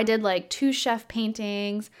 So I did like 2 chef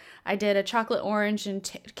paintings. I did a chocolate orange and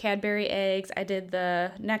Cadbury eggs. I did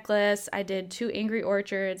the necklace. I did 2 Angry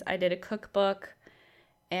Orchards. I did a cookbook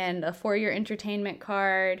and a For Your Entertainment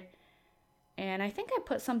card. And I think I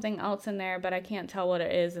put something else in there, but I can't tell what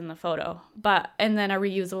it is in the photo. And then a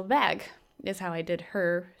reusable bag is how I did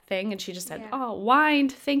her thing. And she just said, oh,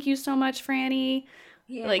 wined. Thank you so much, Franny.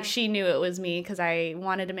 Yeah. Like she knew it was me because I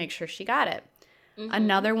wanted to make sure she got it. Mm-hmm.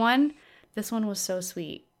 Another one. This one was so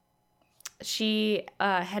sweet. She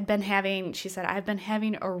she said, I've been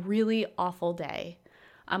having a really awful day.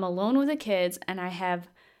 I'm alone with the kids and I have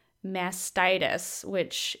mastitis,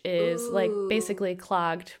 which is like basically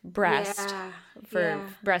clogged breast for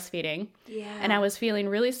breastfeeding. Yeah. And I was feeling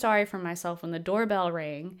really sorry for myself when the doorbell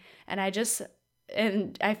rang. And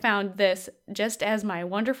I found this just as my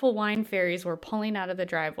wonderful wine fairies were pulling out of the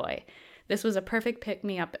driveway. This was a perfect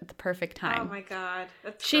pick-me-up at the perfect time. Oh, my God.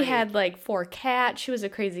 That's She had, 4 cats. She was a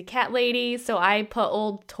crazy cat lady. So I put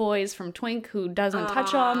old toys from Twink, who doesn't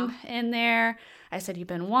touch them, in there. I said, you've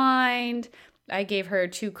been wined. I gave her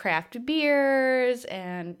 2 craft beers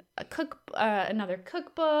and another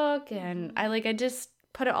cookbook. And I just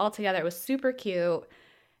put it all together. It was super cute.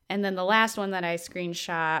 And then the last one that I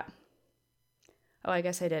screenshot... Oh, I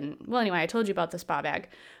guess I didn't. Well, anyway, I told you about the spa bag.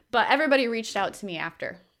 But everybody reached out to me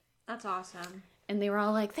after. That's awesome. And they were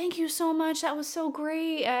all like, thank you so much. That was so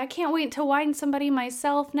great. I can't wait to wine somebody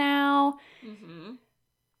myself now. Mm-hmm.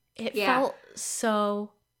 It felt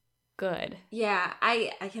so good. Yeah,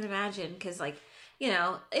 I can imagine because,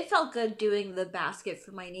 it felt good doing the basket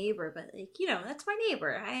for my neighbor. But, that's my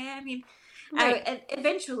neighbor. I mean, right.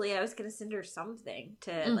 Eventually I was going to send her something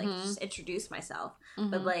to, just introduce myself.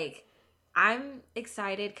 Mm-hmm. But, I'm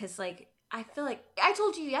excited because, I feel like I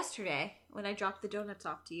told you yesterday when I dropped the donuts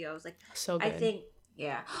off to you. I was like, so good. I think,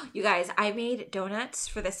 you guys, I made donuts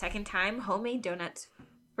for the second time, homemade donuts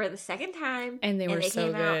for the second time. And they were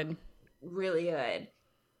so good. Really good.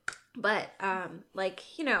 But,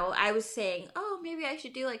 I was saying, oh, maybe I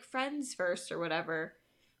should do friends first or whatever.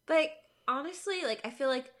 But honestly, I feel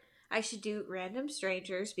like I should do random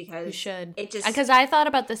strangers because you should. It just because I thought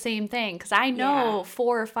about the same thing because I know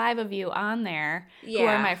 4 or 5 of you on there who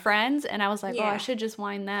are my friends, and I was like, oh, I should just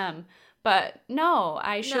wine them. But no,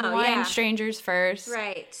 I should wine strangers first.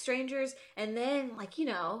 Right. Strangers, and then, like,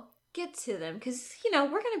 get to them. Because, we're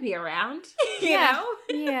going to be around. You know?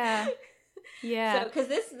 Yeah. Yeah. So, because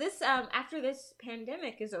this after this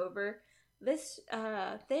pandemic is over, this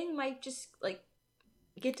thing might just, like,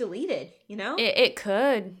 get deleted, It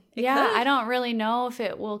could. It could. I don't really know if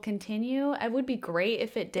it will continue. It would be great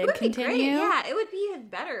if it did continue. Be great. Yeah, it would be even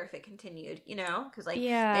better if it continued, because, like,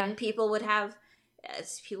 then people would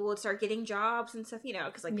start getting jobs and stuff,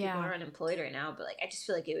 because, like, people are unemployed right now, but, like, I just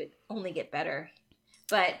feel like it would only get better.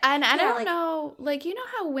 But and I don't know, like,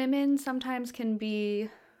 how women sometimes can be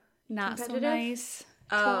not so nice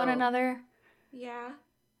to one another. Yeah.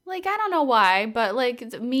 Like, I don't know why, but,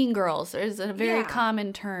 like, mean girls is a very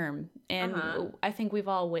common term, and I think we've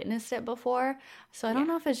all witnessed it before. So I don't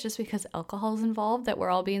know if it's just because alcohol's involved that we're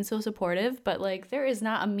all being so supportive, but, like, there is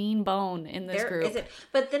not a mean bone in this group. Isn't.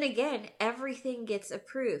 But then again, everything gets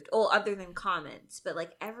approved. Well, other than comments, but,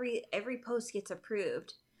 like, every post gets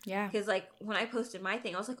approved. Yeah. Because, like, when I posted my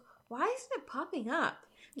thing, I was like, why isn't it popping up?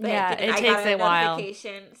 But it takes a while.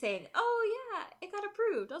 Notification saying, "Oh yeah, it got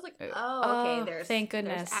approved." I was like, "Oh, okay." Thank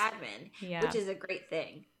goodness. There's admin, which is a great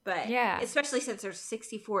thing. But especially since there's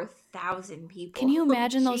 64,000 people. Can you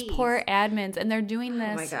imagine those poor admins, and they're doing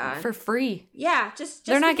this for free? Yeah, just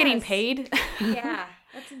they're not getting paid. Yeah,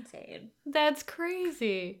 that's insane. That's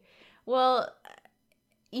crazy. Well,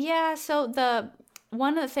 yeah. So the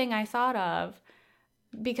one thing I thought of.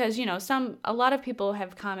 Because, a lot of people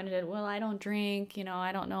have commented, well, I don't drink,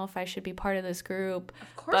 I don't know if I should be part of this group.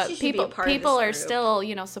 Of course you should be a part of this group. People are still,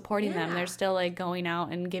 supporting them. They're still, like, going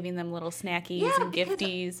out and giving them little snackies and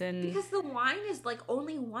gifties. Because the wine is, like,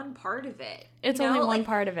 only one part of it. It's only one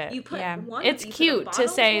part of it. It's cute to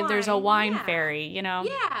say there's a wine fairy, Yeah.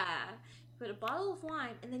 Put a bottle of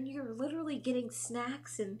wine, and then you're literally getting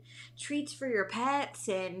snacks and treats for your pets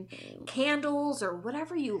and candles or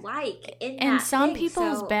whatever you like in that. And some thing.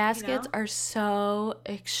 people's baskets are so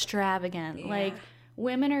extravagant. Yeah. Like,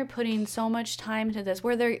 women are putting so much time into this,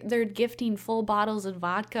 where they're gifting full bottles of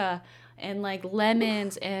vodka and, like,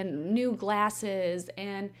 lemons and new glasses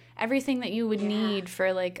and everything that you would need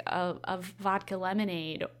for, like, a vodka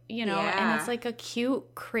lemonade, and it's like a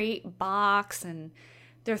cute crate box, and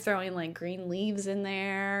they're throwing, like, green leaves in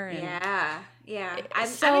there. And yeah. I'm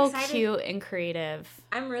so cute and creative.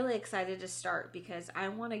 I'm really excited to start because I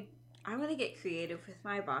want to get creative with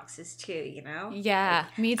my boxes too, Yeah,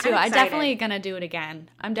 like, me too. I'm definitely going to do it again.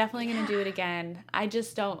 I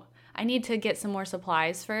just don't. I need to get some more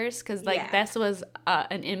supplies first because, like, this was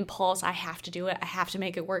an impulse. I have to do it. I have to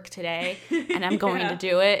make it work today, and I'm going to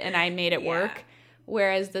do it, and I made it work.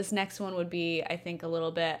 Whereas this next one would be, I think, a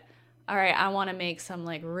little bit... All right, I want to make some,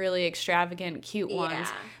 like, really extravagant, cute ones.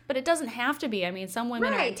 But it doesn't have to be. I mean, some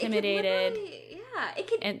women are intimidated. It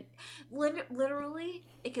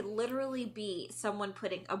could literally be someone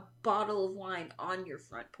putting a bottle of wine on your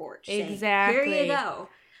front porch. Exactly. Saying, here you go.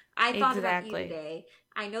 I thought about you today.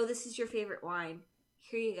 I know this is your favorite wine.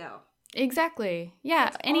 Here you go. Exactly.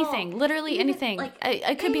 Yeah, anything. Literally anything. Like,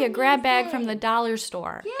 it could be a grab bag from the dollar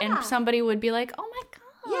store. Yeah. And somebody would be like, oh, my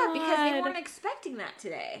God. Yeah, because they weren't expecting that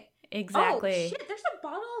today. Exactly. Oh, shit, there's a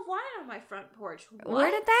bottle of wine on my front porch. What? Where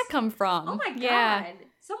did that come from? Oh, my God.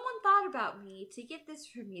 Someone thought about me to get this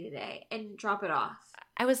for me today and drop it off.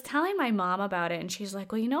 I was telling my mom about it, and she's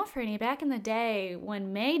like, well, Franny, back in the day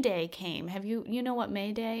when May Day came, you know what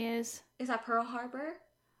May Day is? Is that Pearl Harbor?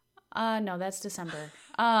 No, that's December.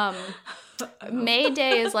 May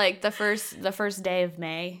Day is, like, the first day of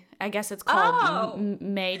May. I guess it's called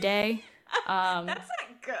May Day. That's not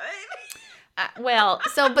good.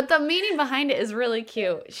 But the meaning behind it is really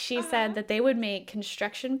cute. She said that they would make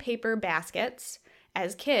construction paper baskets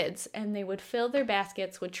as kids, and they would fill their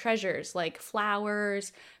baskets with treasures like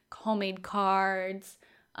flowers, homemade cards,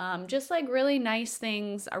 just like really nice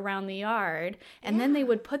things around the yard. And then they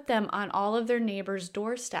would put them on all of their neighbors'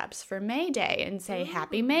 doorsteps for May Day and say,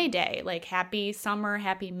 Happy May Day, like happy summer,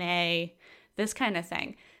 happy May, this kind of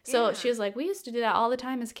thing. So she was like, we used to do that all the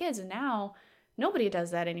time as kids, and now nobody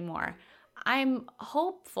does that anymore. I'm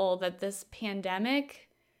hopeful that this pandemic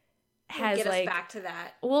has get us back to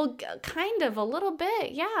that. Well, kind of a little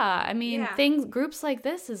bit, yeah. I mean, groups like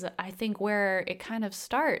this is, I think, where it kind of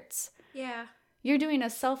starts. Yeah. You're doing a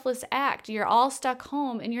selfless act. You're all stuck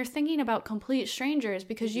home, and you're thinking about complete strangers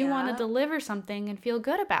because you want to deliver something and feel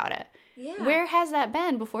good about it. Yeah. Where has that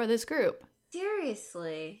been before this group?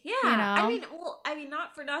 Seriously. Yeah. I mean,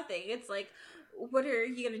 not for nothing. It's like, what are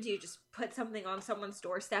you gonna do? Just put something on someone's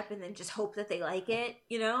doorstep and then just hope that they like it,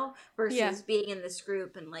 you know? Versus being in this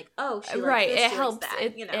group and like, oh, she likes this, it she helps. likes that,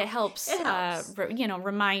 It, you know? it helps. It helps.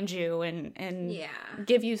 Remind you and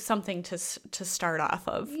give you something to start off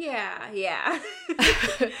of. Yeah.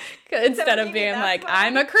 Instead of being like,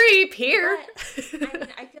 I'm a creep here. But, I mean,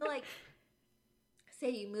 I feel like, say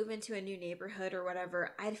you move into a new neighborhood or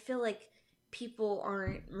whatever, I feel like people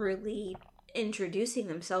aren't really introducing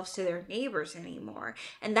themselves to their neighbors anymore.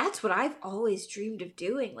 And that's what I've always dreamed of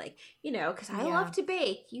doing. Like, you know, because I love to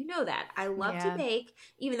bake. You know that. I love to bake,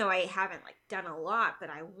 even though I haven't, like, done a lot, but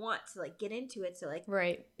I want to, like, get into it. So, like,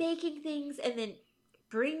 baking things and then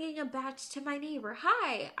bringing a batch to my neighbor.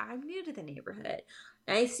 Hi, I'm new to the neighborhood.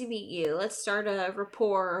 Nice to meet you. Let's start a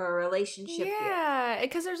rapport or a relationship here. Yeah,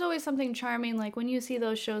 because there's always something charming, like when you see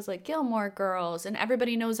those shows like Gilmore Girls and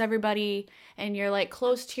everybody knows everybody and you're like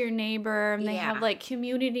close to your neighbor and they have like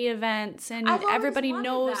community events and everybody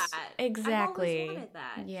knows. That. Exactly. I've always wanted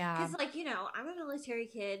that. Yeah. Because, like, you know, I'm a military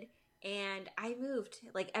kid and I moved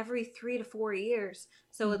like every 3 to 4 years.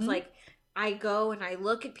 So it's like, I go and I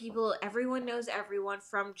look at people, everyone knows everyone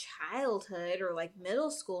from childhood or like middle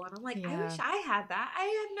school. And I'm like, I wish I had that. I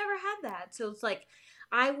have never had that. So it's like,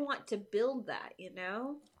 I want to build that, you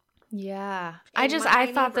know? Yeah. I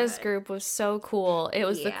thought this group was so cool. It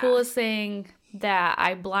was the coolest thing that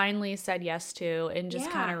I blindly said yes to and just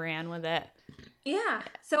kind of ran with it. Yeah.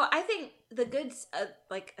 So I think the good,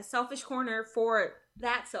 like a selfish corner for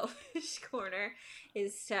that selfish corner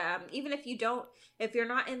is even if you're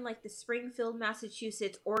not in like the Springfield,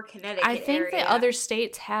 Massachusetts or Connecticut I think area. the other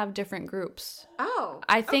states have different groups. Oh.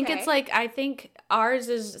 I think it's like, I think ours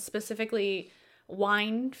is specifically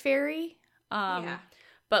Wine Fairy.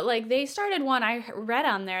 But like they started one, I read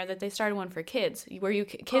on there that they started one for kids where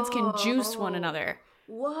kids can juice one another.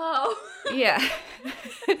 Whoa. Yeah.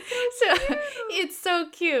 So it's so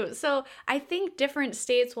cute. So I think different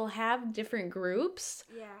states will have different groups.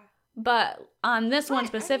 Yeah. But on this one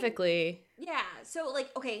specifically. Yeah. So like,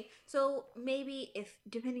 okay. So maybe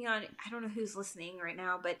depending on, I don't know who's listening right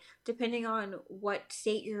now, but depending on what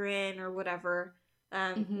state you're in or whatever,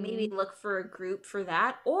 maybe look for a group for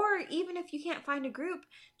that. Or even if you can't find a group,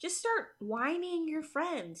 just start whining your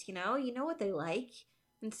friends, you know what they like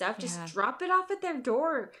and stuff. Just drop it off at their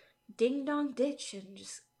door, ding dong ditch, and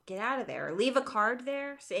just get out of there. Or leave a card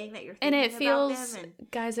there saying that you're thinking about them.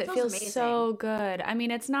 And it feels so good. I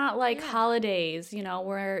mean, it's not like holidays,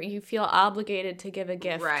 where you feel obligated to give a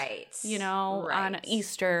gift. Right. On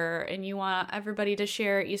Easter and you want everybody to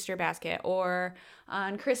share an Easter basket, or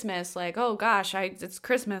on Christmas, like, oh gosh, it's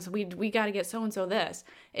Christmas. We got to get so-and-so this.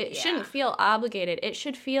 It shouldn't feel obligated. It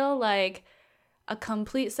should feel like a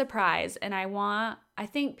complete surprise. And I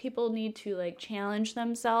think people need to like challenge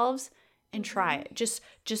themselves and try it.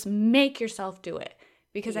 Just make yourself do it,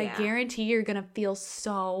 because I guarantee you're going to feel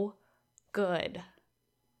so good.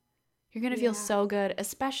 You're going to feel so good,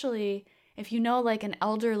 especially if you know like an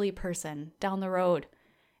elderly person down the road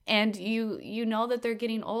and you know that they're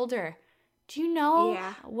getting older. Do you know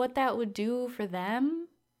what that would do for them?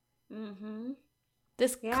 Mm-hmm.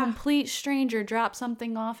 This complete stranger dropped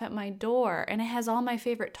something off at my door and it has all my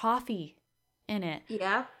favorite toffee in it.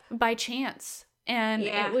 Yeah. By chance. And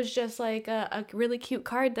it was just like a really cute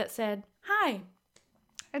card that said, "Hi,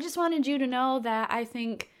 I just wanted you to know that I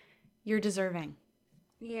think you're deserving."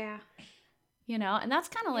 Yeah. And that's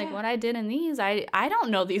kind of like what I did in these. I don't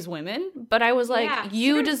know these women, but I was like,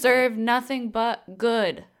 you deserve nothing but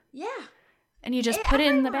good. Yeah. And you just put it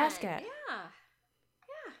in the basket. Yeah.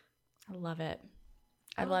 I love it.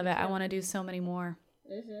 I love it. I want to do so many more.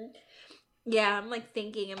 Mm-hmm. Yeah, I'm like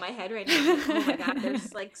thinking in my head right now. Like, oh my God,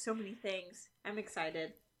 there's like so many things. I'm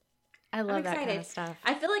excited. I love that kind of stuff.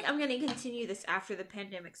 I feel like I'm going to continue this after the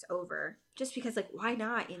pandemic's over. Just because, like, why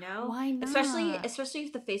not, Why not? Especially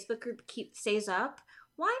if the Facebook group stays up.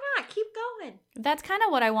 Why not? Keep going. That's kind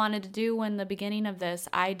of what I wanted to do when the beginning of this,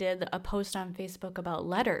 I did a post on Facebook about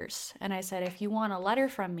letters. And I said, if you want a letter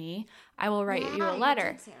from me, I will write you a letter.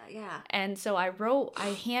 You did say that, yeah. And so I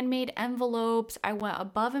handmade envelopes. I went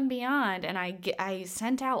above and beyond, and I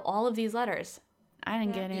sent out all of these letters. I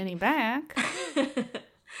didn't get any back.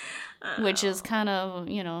 Which is kind of,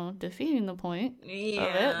 defeating the point of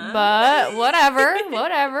it. But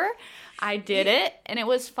whatever. I did it, and it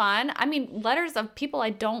was fun. I mean, letters of people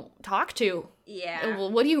I don't talk to. Yeah.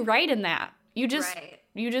 What do you write in that? You just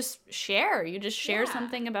share. You just share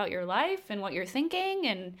something about your life and what you're thinking,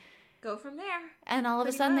 and go from there. And all of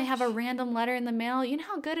a sudden, they have a random letter in the mail. You know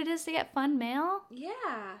how good it is to get fun mail?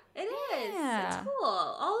 Yeah, it is. It's cool.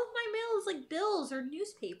 All of my mail is like bills or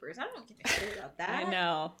newspapers. I don't give a shit about that.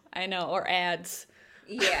 I know. Or ads.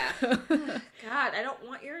 Yeah. God, I don't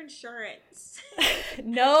want your insurance.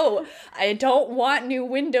 No, I don't want new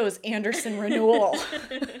windows, Anderson Renewal.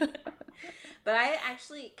 But I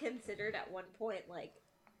actually considered at one point, like,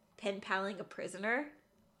 pen paling a prisoner.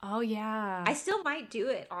 Oh, yeah. I still might do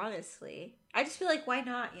it, honestly. I just feel like, why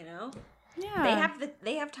not, you know? Yeah.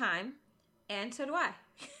 They have time, and so do I.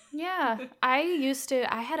 Yeah.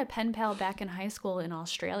 I had a pen pal back in high school in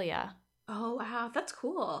Australia. Oh, wow. That's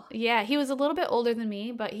cool. Yeah, he was a little bit older than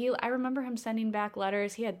me, but I remember him sending back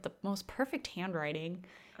letters. He had the most perfect handwriting.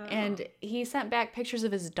 Oh. And he sent back pictures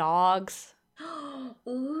of his dogs.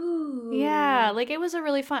 Ooh. Yeah, like it was a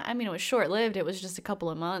really fun. I mean, it was short-lived. It was just a couple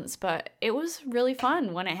of months, but it was really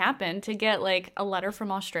fun when it happened to get like a letter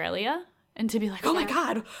from Australia and to be like, "Oh my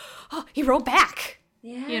God, oh, he wrote back."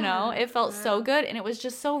 Yeah. You know, it felt so good, and it was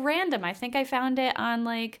just so random. I think I found it on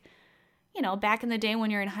like, you know, back in the day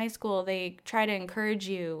when you're in high school, they try to encourage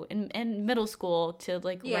you in middle school to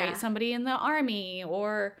like write somebody in the army,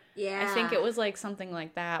 or I think it was like something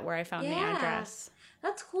like that where I found the address.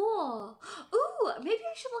 That's cool. Ooh, maybe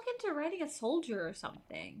I should look into writing a soldier or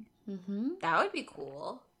something. Mm-hmm. That would be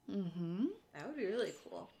cool. Mm-hmm. That would be really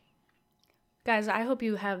cool. Guys, I hope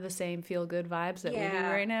you have the same feel-good vibes that we do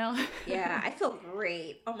right now. Yeah, I feel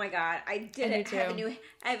great. Oh my God, I did it. I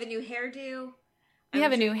have a new hairdo. We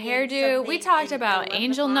have a new hairdo. We talked about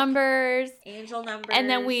angel numbers. Angel numbers. And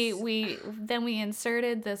then we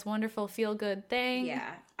inserted this wonderful feel-good thing. Yeah,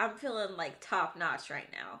 I'm feeling like top notch right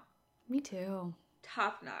now. Me too.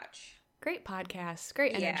 Top notch. Great podcast.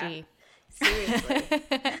 Great energy. Yeah. Seriously.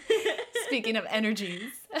 Speaking of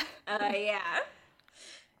energies. Yeah.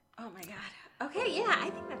 Oh my God. Okay, yeah, I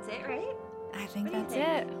think that's it, right? I think that's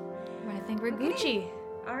it. I think we're Gucci.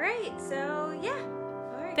 All right, so yeah.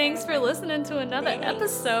 All right. Thanks for listening to another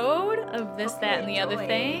episode of This, That, and the Other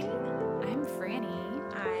Thing. I'm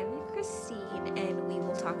Franny. I'm Christine, and we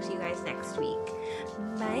will talk to you guys next week.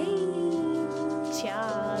 Bye.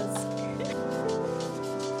 Ciao.